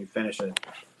gas and you finish it.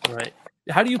 Right.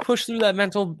 How do you push through that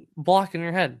mental block in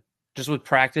your head? Just with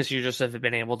practice, you just have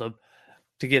been able to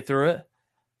get through it?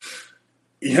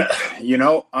 Yeah.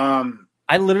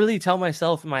 I literally tell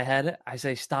myself in my head, I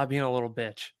say, stop being a little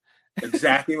bitch.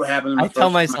 Exactly what happened. I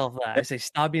tell myself that. I say,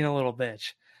 stop being a little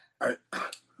bitch.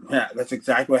 Yeah, that's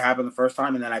exactly what happened the first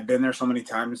time. And then I've been there so many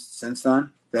times since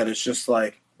then that it's just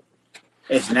like,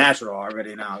 it's natural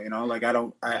already now, like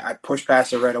I push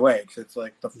past it right away. Cause it's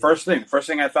like the first thing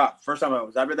I thought, first time I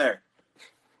was ever there,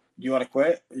 do you want to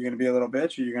quit? Are you going to be a little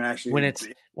bitch? Or are you going to actually,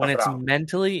 when it's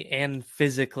mentally and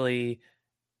physically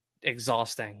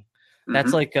exhausting.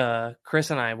 That's like Chris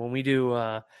and I, when we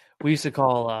do, we used to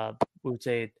call, we would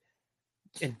say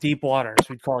in deep waters,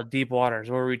 we'd call it deep waters,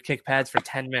 where we'd kick pads for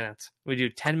 10 minutes. We do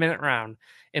 10-minute round.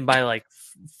 And by like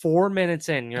 4 minutes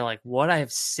in, you're like, what? I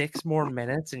have 6 more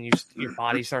minutes. And your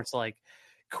body starts like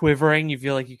quivering. You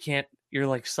feel like you're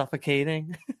like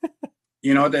suffocating.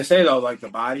 You know what they say though, like the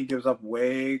body gives up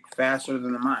way faster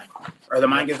than the mind, or the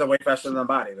mind gives up way faster than the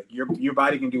body. Like your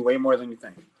body can do way more than you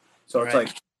think. So it's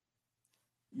like,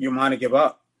 you want to give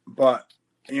up. But,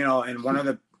 and one of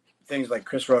the things like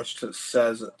Chris Roach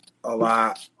says a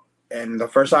lot, and the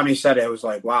first time he said it, it was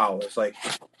like, wow, it's like,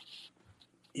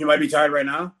 you might be tired right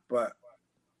now, but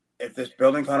if this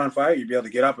building caught on fire, you'd be able to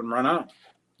get up and run out.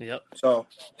 Yep. So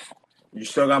you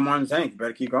still got more in the tank. You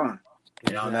better keep going.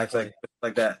 And that's like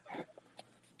that.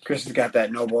 Chris has got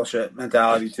that no bullshit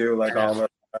mentality too, like all the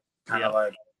kind of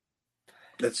like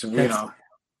that's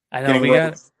I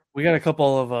know we got a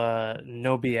couple of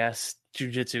no BS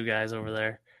jiu-jitsu guys over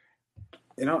there.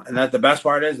 And that the best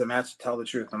part is the mats tell the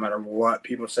truth no matter what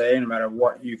people say, no matter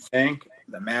what you think,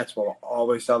 the mats will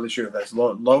always tell the truth. That's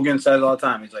Logan says all the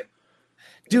time. He's like,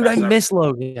 dude, I miss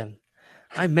Logan.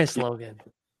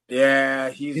 Yeah,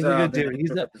 he's a good dude.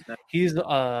 He's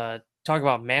talk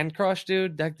about man crush,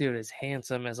 dude. That dude is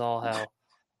handsome as all hell.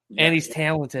 Yeah, and he's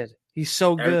talented. He's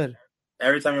so good.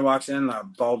 Every time he walks in, a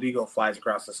bald eagle flies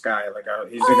across the sky. Like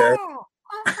he's a guy.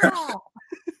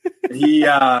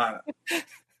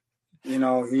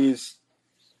 He's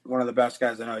one of the best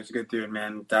guys I know. He's a good dude,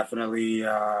 man. Definitely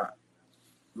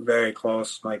very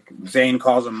close. Like Zane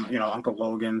calls him, Uncle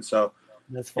Logan. So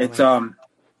that's funny. It's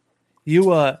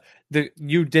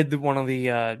you did one of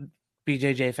the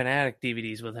BJJ Fanatic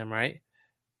DVDs with him, right?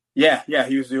 Yeah,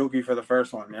 he was the Uki for the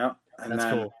first one. Yeah, and that's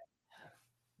cool.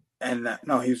 And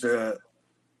no, he's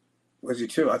was he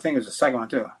two? I think it was the second one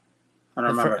too. I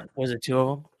don't remember. Was it two of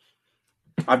them?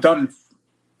 I've done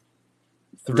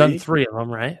three of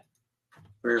them, right?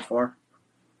 3 or 4.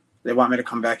 They want me to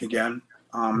come back again.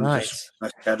 Nice.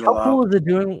 How cool is it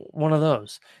doing one of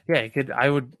those? Yeah,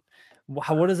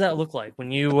 what does that look like when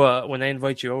they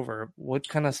invite you over? What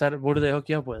kind of setup? What do they hook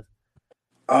you up with?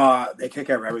 They take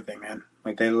care of everything, man.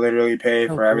 Like they literally pay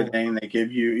for everything. They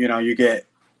give you, you get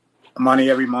money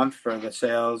every month for the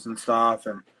sales and stuff,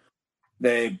 and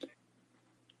they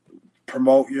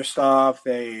promote your stuff.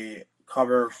 They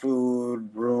cover food,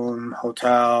 room,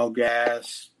 hotel,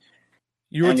 gas.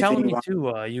 You were telling me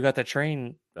too. You got to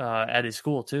train at his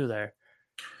school too there.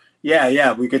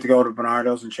 Yeah. We get to go to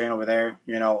Bernardo's and train over there.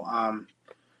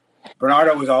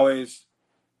 Bernardo was always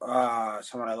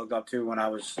someone I looked up to when I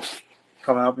was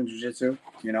coming up in jiu-jitsu.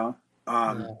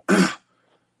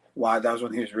 Why that was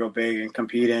when he was real big and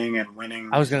competing and winning.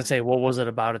 I was gonna say, what was it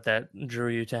about it that drew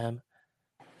you to him?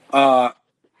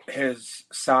 His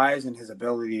size and his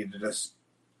ability to just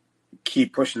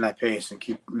keep pushing that pace and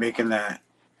keep making that.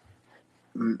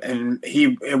 And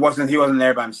he wasn't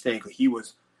there by mistake. He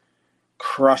was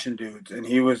crushing dudes, and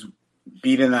he was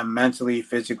beating them mentally,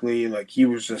 physically. Like he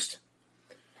was just,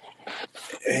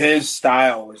 his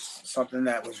style was something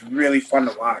that was really fun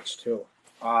to watch too.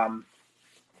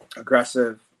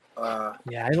 Aggressive.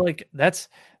 Yeah, I like that's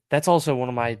also one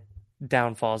of my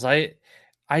downfalls. I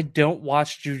don't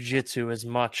watch jiu-jitsu as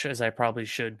much as I probably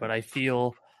should, but I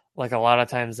feel like a lot of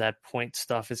times that point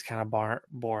stuff is kind of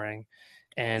boring.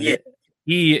 And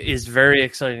he is very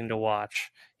exciting to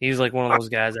watch. He's like one of those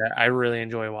guys that I really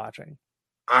enjoy watching.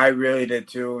 I really did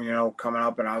too, coming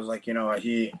up, and I was like,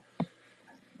 I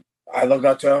looked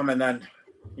up to him, and then,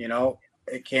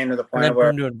 it came to the point where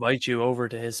him to invite you over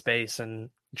to his space and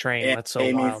train. That's so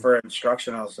wild. Me for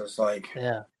instructionals is like,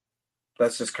 yeah,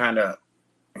 that's just kind of,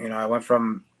 I went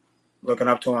from looking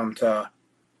up to him to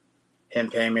him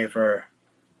paying me for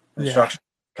instruction.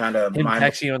 Kind of him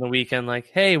texting you on the weekend, like,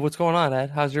 "Hey, what's going on,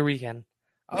 Ed? How's your weekend?"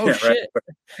 Oh yeah, shit! Right.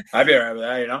 I'd be alright with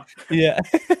that, Yeah,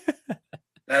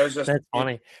 that's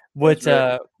funny. What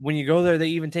when you go there, they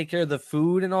even take care of the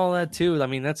food and all that too. I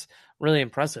mean, that's really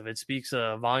impressive. It speaks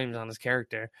volumes on his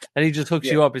character. And he just hooks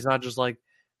you up. He's not just like,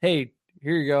 "Hey,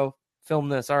 here you go, film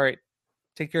this. All right,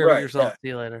 take care of yourself. Yeah. See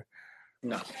you later."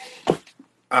 No,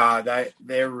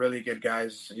 they're really good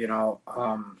guys.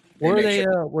 Where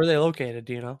are they located?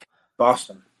 Do you know?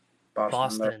 Boston.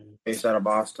 They're based out of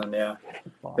Boston. Yeah.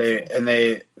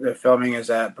 Their filming is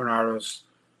at Bernardo's.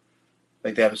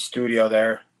 Like they have a studio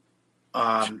there.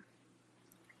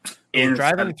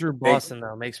 Driving through Boston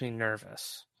though makes me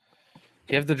nervous.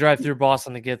 If you have to drive through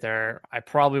Boston to get there, I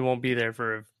probably won't be there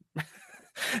for.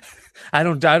 I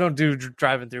don't do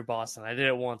driving through Boston. I did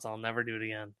it once. I'll never do it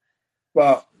again.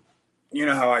 Well, you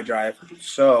know how I drive,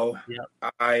 so yep.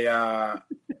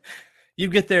 You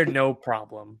get there no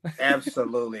problem.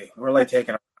 Absolutely, we're like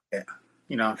taking a.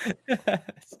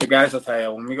 The guys will tell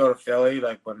you when we go to Philly,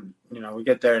 like when we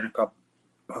get there in a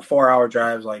 4-hour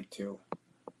drive, like to.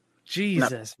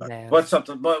 Jesus, man. What's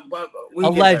something? But we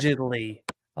allegedly.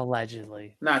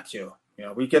 Not to.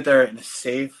 We get there in a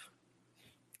safe,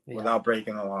 without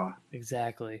breaking the law.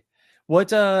 Exactly.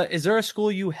 What is there a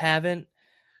school you haven't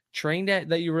trained at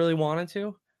that you really wanted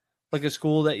to? Like a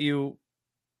school that you,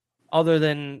 other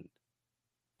than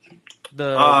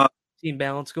the Team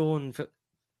Balance School in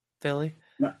Philly?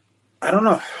 I don't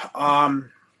know.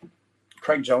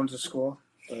 Craig Jones' school,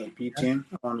 the B team.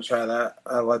 I want to try that.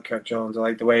 I like Craig Jones. I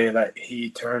like the way that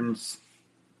he turns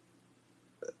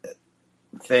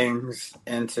things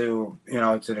into,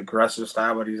 it's an aggressive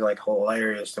style, but he's like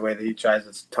hilarious. The way that he tries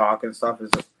to talk and stuff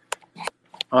is just,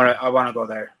 I want to go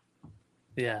there.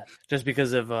 Yeah, just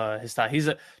because of his style.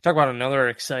 Talk about another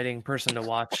exciting person to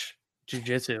watch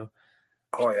jiu-jitsu.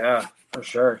 Oh yeah, for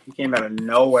sure. He came out of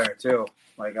nowhere too.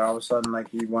 Like all of a sudden, like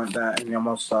he went that and he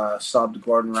almost subbed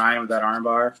Gordon Ryan with that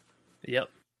armbar. Yep.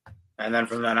 And then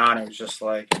from then on, it was just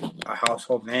like a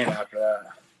household name after that.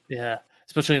 Yeah,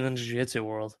 especially in the jiu-jitsu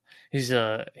world. He's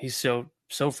so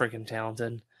freaking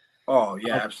talented. Oh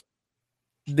yeah.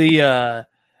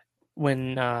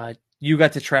 When you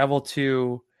got to travel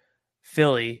to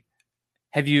Philly,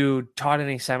 have you taught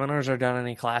any seminars or done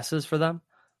any classes for them,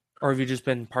 or have you just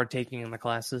been partaking in the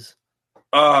classes?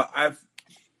 I've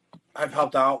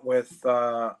helped out with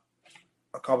a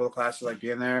couple of classes, like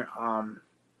being there.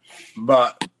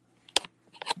 But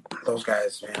those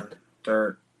guys, man,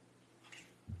 they're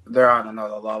on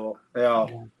another level.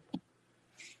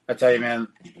 I tell you, man,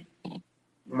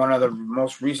 one of the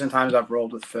most recent times I've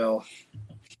rolled with Phil,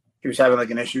 he was having like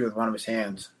an issue with one of his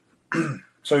hands.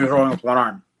 So he was rolling with one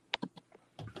arm.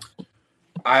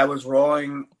 I was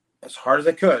rolling as hard as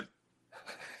I could.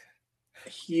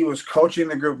 He was coaching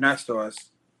the group next to us,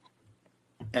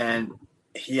 and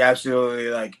he absolutely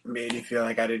like made me feel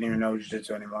like I didn't even know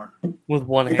jiu-jitsu anymore. With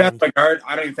one he hand. My guard.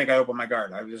 I don't even think I opened my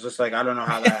guard. I was just like, I don't know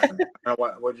how that happened. I don't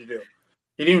know what'd you do?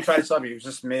 He didn't even try to sub me. He was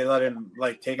just let him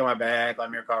like taking my back, let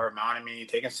me recover, mounting me,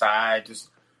 taking side, just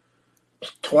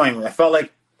toying with me. I felt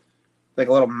like a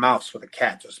little mouse with a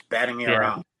cat, just batting me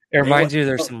around. It reminds you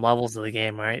there's some levels to the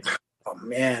game, right? Oh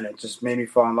man, it just made me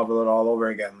fall in love with it all over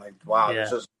again. Like, wow, there's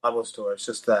just levels to it. It's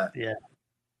just that. Yeah.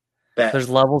 There's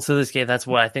levels to this game. That's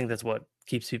what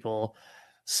keeps people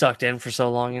sucked in for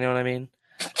so long. You know what I mean?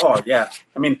 Oh yeah.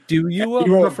 I mean, do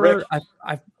you prefer?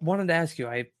 I wanted to ask you.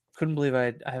 I couldn't believe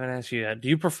I haven't asked you yet. Do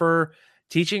you prefer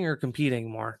teaching or competing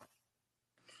more?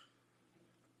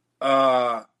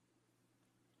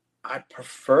 I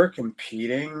prefer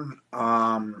competing.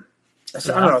 I don't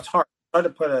know. It's hard to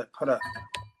put a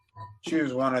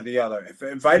choose one or the other.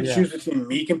 If I choose between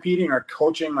me competing or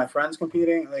coaching my friends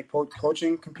competing, like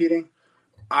competing,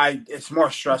 it's more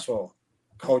stressful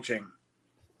coaching.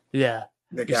 Yeah,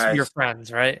 the guys, your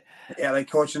friends, right? Yeah, like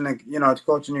coaching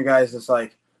coaching you guys. It's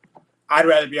like I'd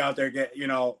rather be out there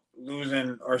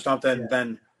losing or something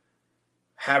than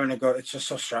having to go. It's just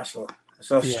so stressful. It's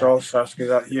so stressful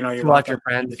because you want your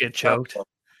friends to get choked.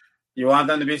 You want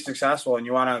them to be successful and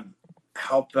you want to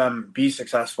help them be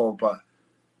successful, but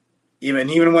even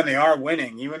when they are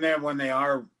winning, when they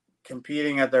are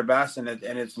competing at their best and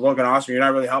it's looking awesome, you're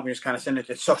not really helping. You're just kind of sitting there.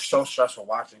 It's so stressful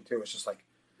watching too. It's just like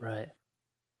right.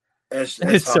 It's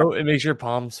so it makes your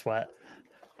palms sweat.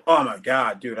 Oh my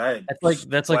god, dude!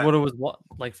 That's like what it was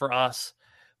like for us.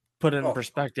 Put it in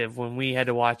perspective when we had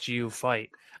to watch you fight.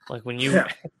 Like when you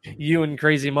and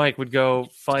Crazy Mike would go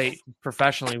fight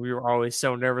professionally, we were always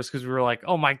so nervous because we were like,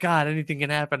 "Oh my god, anything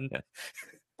can happen."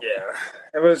 Yeah,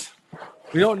 it was.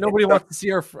 Nobody wants to see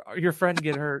your friend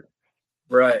get hurt.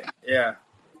 Right. Yeah.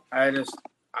 I don't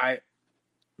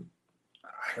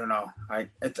know. I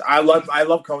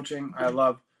love coaching. I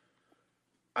love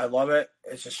it.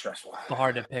 It's just stressful. It's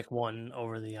hard to pick one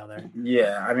over the other.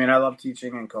 Yeah. I mean, I love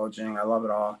teaching and coaching. I love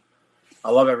it all.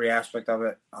 I love every aspect of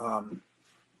it.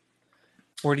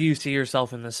 Where do you see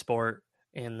yourself in this sport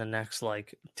in the next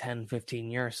 10,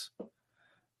 15 years?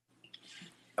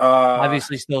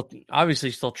 Obviously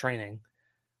still training.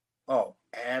 Oh,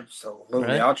 absolutely.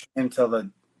 Right? I'll train until the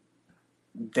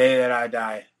day that I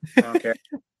die. I don't care.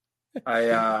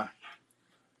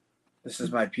 This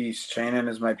is my piece. Training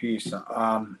is my piece.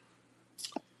 Some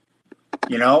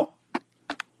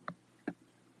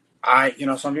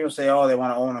people say, oh, they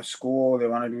want to own a school. They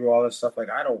want to do all this stuff. Like,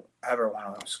 I don't ever want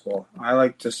to own a school. I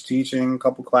like just teaching a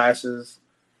couple classes.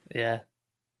 Yeah.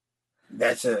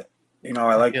 That's it.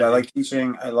 I like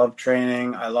teaching. I love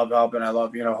training. I love helping. I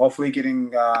love, hopefully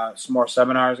getting some more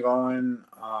seminars going.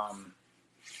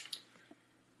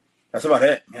 That's about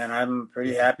it, man. I'm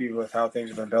pretty happy with how things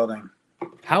have been building.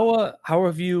 How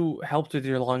have you helped with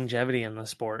your longevity in the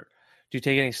sport? Do you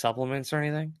take any supplements or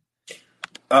anything?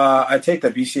 I take the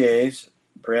BCAAs,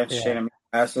 branched chain amino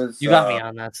acids. You got me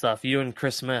on that stuff. You and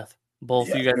Chris Smith,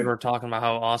 both you guys were talking about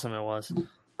how awesome it was.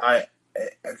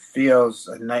 It feels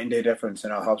a night and day difference,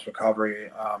 and it helps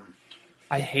recovery.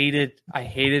 I hated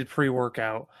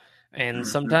pre-workout And Mhm.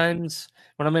 sometimes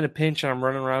when I'm in a pinch and I'm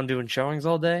running around doing showings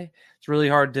all day, it's really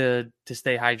hard to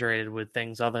stay hydrated with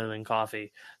things other than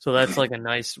coffee. So that's like a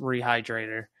nice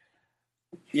rehydrator.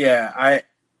 Yeah, I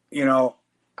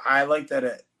like that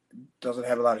it doesn't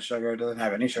have a lot of sugar. It doesn't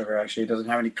have any sugar, actually. It doesn't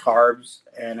have any carbs,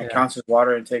 and it Yeah. counts as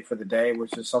water intake for the day,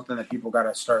 which is something that people got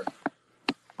to start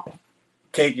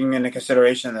taking into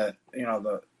consideration. That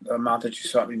the amount that you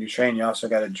saw when you train, you also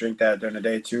got to drink that during the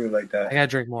day too, like I that. gotta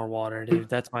drink more water, dude.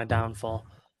 That's my downfall.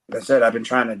 That's it. I've been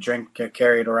trying to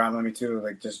carry it around with me too,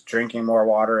 like just drinking more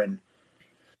water and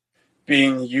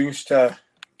being used to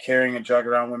carrying a jug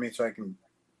around with me so I can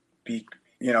be,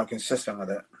 consistent with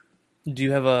it. Do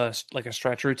you have a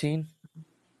stretch routine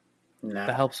Nah,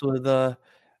 that helps with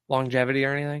longevity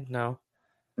or anything? No.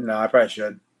 no, I probably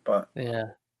should, but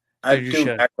Yeah. I Dude, you do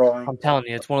should. back rolling. I'm telling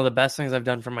you, it's one of the best things I've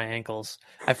done for my ankles.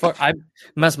 I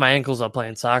messed my ankles up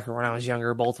playing soccer when I was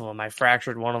younger, both of them. I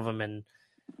fractured one of them and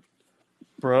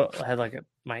had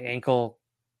my ankle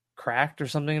cracked or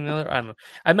something in the other. I don't know.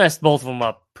 I messed both of them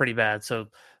up pretty bad. So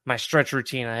my stretch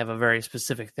routine, I have a very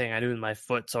specific thing I do with my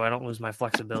foot so I don't lose my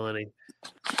flexibility.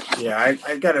 Yeah,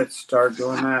 I got to start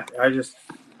doing that. I just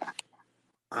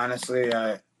honestly,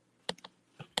 I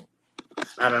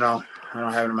don't know. I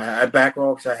don't have it in my head. I back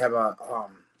roll because I have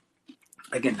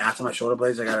I get knots on my shoulder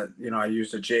blades. I got to, I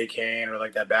use the J cane or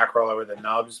like that back roller with the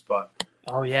nubs, but.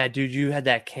 Oh yeah, dude, you had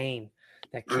that cane.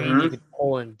 That cane you Mhm. could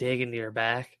pull and dig into your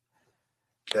back.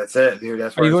 That's it, dude.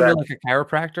 That's Are where you it's going to at. like a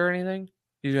chiropractor or anything?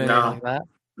 You do anything No, like that?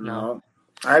 No. no.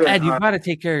 I haven't. Ed, you got to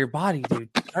take care of your body, dude.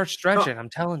 Start No, stretching. I'm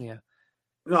telling you.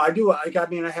 no, I do. I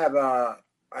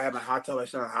have my hot tub. I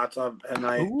sit in a hot tub at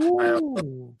night. I have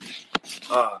Ooh.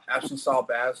 Epsom salt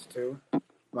baths too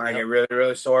when I Yep. get really,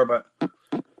 really sore. But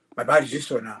my body's used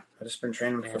to it now. I've just been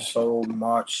training for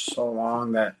Yeah. so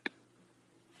long that.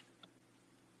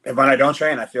 And when I don't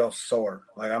train, I feel sore.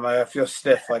 Like I feel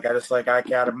stiff. Like I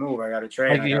gotta move. I gotta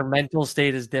train. Like your mental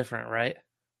state is different, right?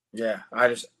 Yeah.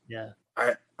 Yeah.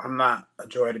 I'm not a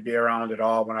joy to be around at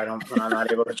all when I'm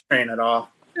not able to train at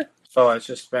all. So it's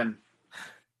just been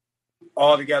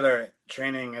all together.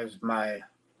 Training is my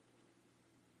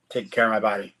taking care of my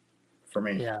body for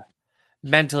me. Yeah.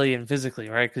 Mentally and physically,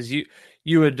 right? Because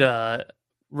you had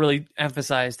really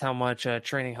emphasized how much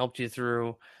training helped you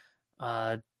through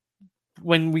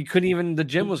when we couldn't even the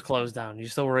gym was closed down. You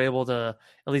still were able to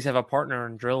at least have a partner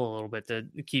and drill a little bit to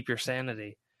keep your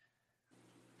sanity.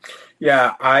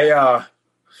 Yeah, I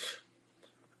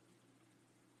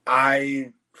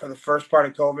for the first part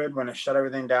of COVID when it shut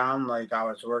everything down, like I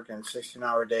was working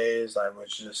 16-hour days. I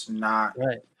was just not.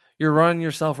 Right. You're running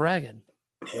yourself ragged.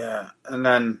 Yeah, and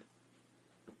then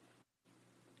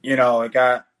it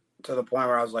got to the point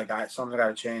where I was like, something got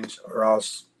to change, or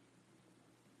else.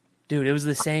 Dude, it was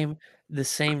the same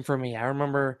for me. I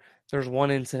remember there's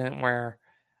one incident where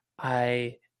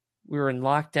we were in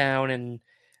lockdown and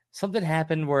something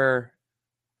happened where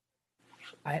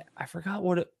I forgot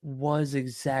what it was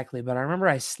exactly, but I remember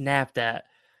I snapped at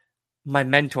my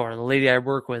mentor, the lady I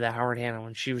work with at Howard Hanna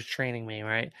when she was training me,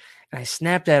 right? And I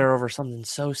snapped at her over something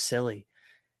so silly.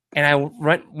 And I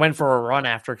went for a run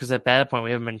after because at that point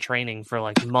we haven't been training for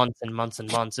like months and months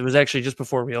and months. It was actually just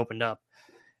before we opened up.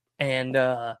 And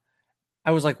I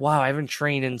was like, wow, I haven't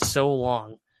trained in so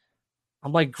long.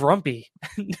 I'm like grumpy.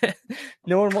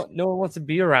 No one wants to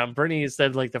be around. Brittany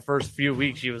said like the first few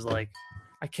weeks she was like,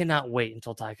 I cannot wait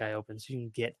until Taikai opens so you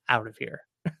can get out of here.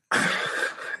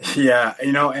 Yeah,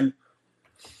 and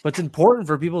But it's important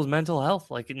for people's mental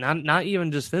health, like not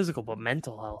even just physical, but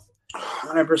mental health.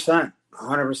 100%,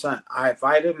 100%. If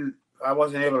I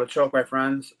wasn't able to choke my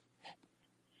friends,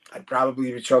 I'd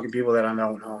probably be choking people that I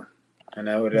don't know, and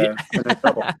I would been in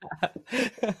trouble.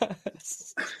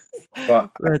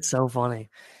 But That's so funny.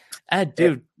 Ed,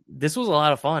 dude, this was a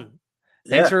lot of fun.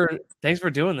 yeah, Thanks for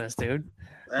doing this, dude.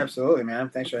 absolutely, man.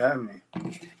 Thanks for having me.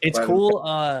 It's Glad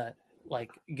cool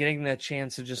like getting the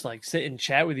chance to just like sit and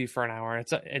chat with you for an hour.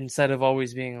 It's instead of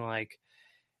always being like,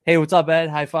 "Hey, what's up, Ed?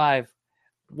 High five.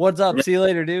 What's up? See you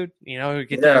later, dude." We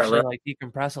get to actually right. like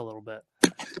decompress a little bit.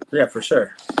 Yeah, for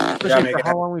sure. Especially for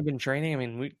how long we've been training. I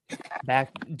mean, we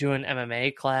back doing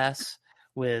MMA class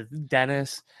with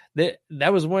Dennis. That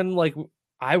was when like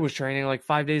I was training like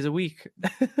 5 days a week.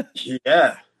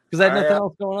 Yeah, because I had nothing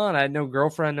else going on. I had no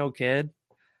girlfriend, no kid.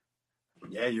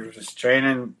 Yeah, you were just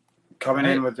training, coming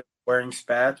in with wearing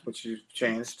spats, which you've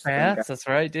changed. Spats, that's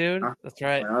right, dude. That's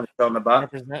right. On the butt.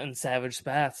 Representing Savage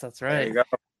Spats, that's right. There you go.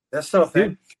 That's still a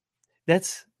thing? Dude,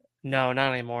 no,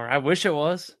 not anymore. I wish it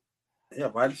was. Yeah,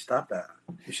 why did you stop that?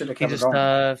 You should have He kept just it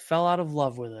going. Fell out of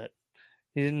love with it.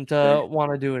 He didn't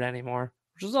want to do it anymore,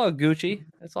 which is all Gucci.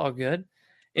 It's all good.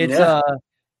 It's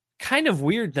kind of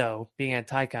weird though, being at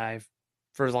Taikai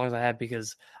for as long as I have,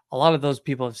 because a lot of those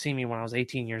people have seen me when I was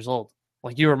 18 years old.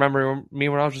 Like, you remember me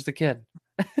when I was just a kid.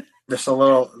 Just a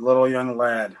little young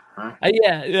lad, huh?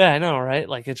 Yeah, I know, right?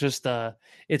 Like, it's just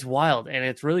it's wild, and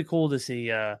it's really cool to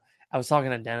see. I was talking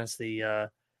to Dennis, the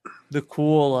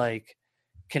cool like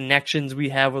connections we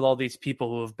have with all these people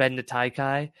who have been to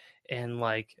Taikai and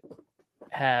like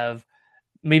have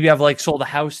maybe I've like sold a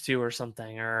house to or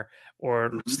something, or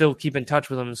still keep in touch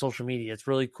with them on social media. It's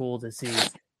really cool to see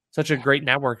such a great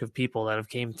network of people that have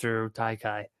came through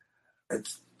Taikai.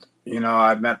 It's,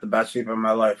 I've met the best people in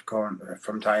my life going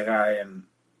from Taikai, and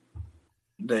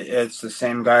it's the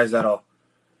same guys that'll,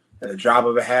 at the drop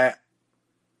of a hat,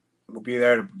 will be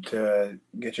there to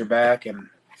get your back. And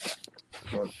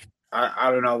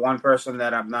I don't know one person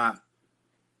that I'm not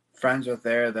friends with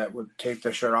there that would take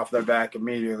their shirt off their back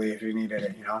immediately if you needed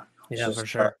it. Yeah, for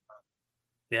sure.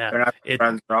 Yeah, they're not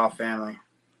friends; they're all family.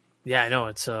 Yeah, I know.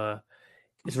 It's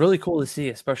really cool to see,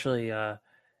 especially.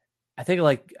 I think,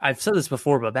 like, I've said this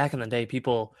before, but back in the day,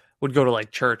 people would go to like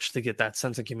church to get that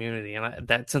sense of community, and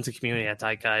that sense of community at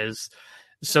Taikai is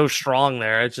so strong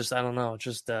there. It's just, I don't know,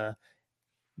 just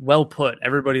well put.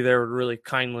 Everybody there would really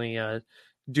kindly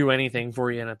do anything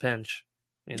for you in a pinch.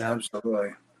 Absolutely.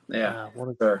 Yeah. What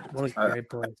a great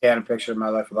place. I can't picture my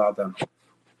life without them.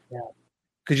 Yeah.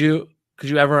 Could you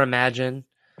ever imagine,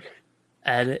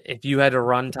 Ed, if you had to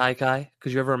run Taikai?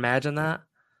 Could you ever imagine that?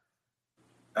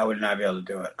 I would not be able to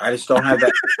do it. I just don't have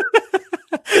that.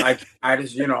 I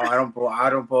just, I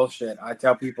don't bullshit. I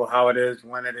tell people how it is,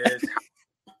 when it is,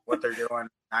 what they're doing.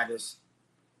 I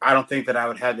don't think that I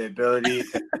would have the ability.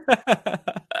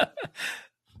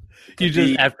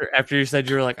 After you said,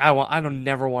 you were like, I don't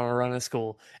never want to run a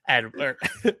school. Ed,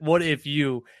 what if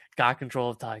you got control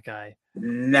of Taikai?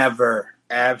 Never,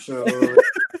 absolutely.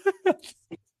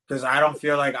 Because I don't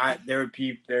feel like there'd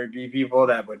be people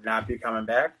that would not be coming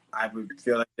back. I would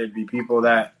feel like there'd be people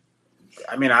that,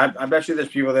 I bet you there's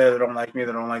people there that don't like me,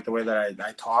 that don't like the way that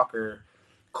I talk or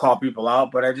call people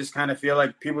out. But I just kind of feel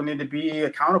like people need to be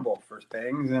accountable for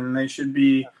things, and they should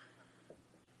be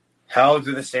held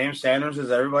to the same standards as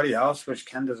everybody else, which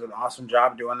Ken does an awesome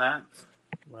job doing that.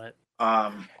 Right.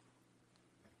 I'm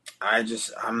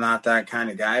not that kind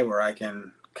of guy where I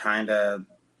can kind of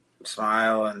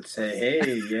smile and say,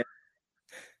 hey, yeah,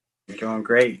 you're doing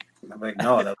great. I'm like,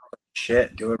 no, that's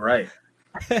shit, do it right.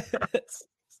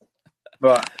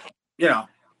 But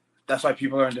that's why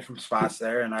people are in different spots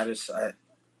there, and I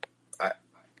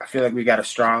feel like we got a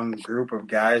strong group of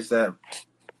guys that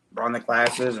run the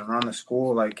classes and run the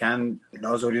school. Like, Ken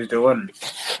knows what he's doing.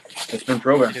 It's been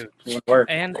proven. It work.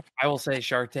 And I will say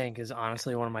Shark Tank is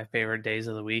honestly one of my favorite days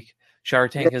of the week.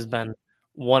 Shark Tank has been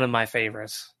one of my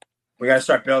favorites. We got to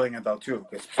start building it, though, too.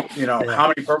 Because, how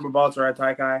many purple belts are at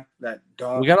Taikai that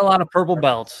don't? We got a lot of purple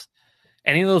belts.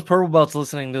 Any of those purple belts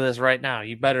listening to this right now,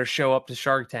 you better show up to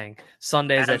Shark Tank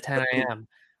Sundays at 10 a.m.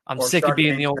 I'm sick of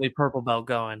being the only purple belt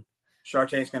going. Shark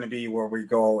Tank's going to be where we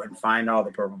go and find all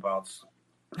the purple belts,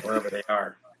 wherever they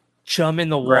are. Chum in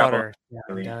the water.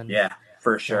 Yeah,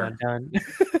 for sure. Done.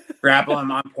 Grapple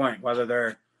them on point, whether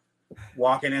they're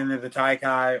walking into the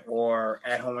Taikai or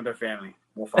at home with their family.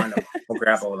 We'll find them. We'll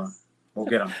grapple with them. We'll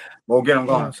get them. We'll get them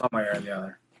going some way or the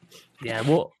other. Yeah,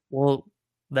 we'll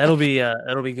that'll be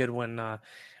good when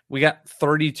we got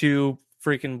 32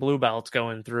 freaking blue belts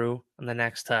going through in the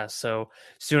next test. So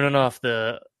soon enough,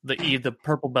 the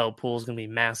purple belt pool is gonna be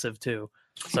massive too.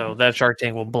 So that Shark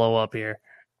Tank will blow up here.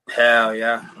 Hell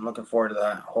yeah, I'm looking forward to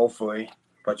that. Hopefully,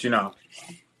 but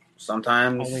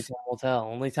sometimes only time will tell.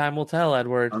 Only time will tell,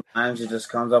 Edward. Sometimes it just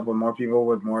comes up with more people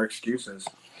with more excuses.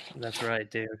 That's right,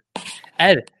 dude.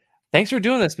 Ed, thanks for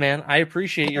doing this, man. I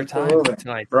appreciate your time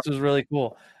tonight. This was really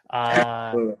cool.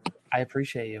 I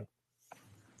appreciate you.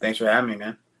 Thanks for having me,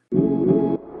 man.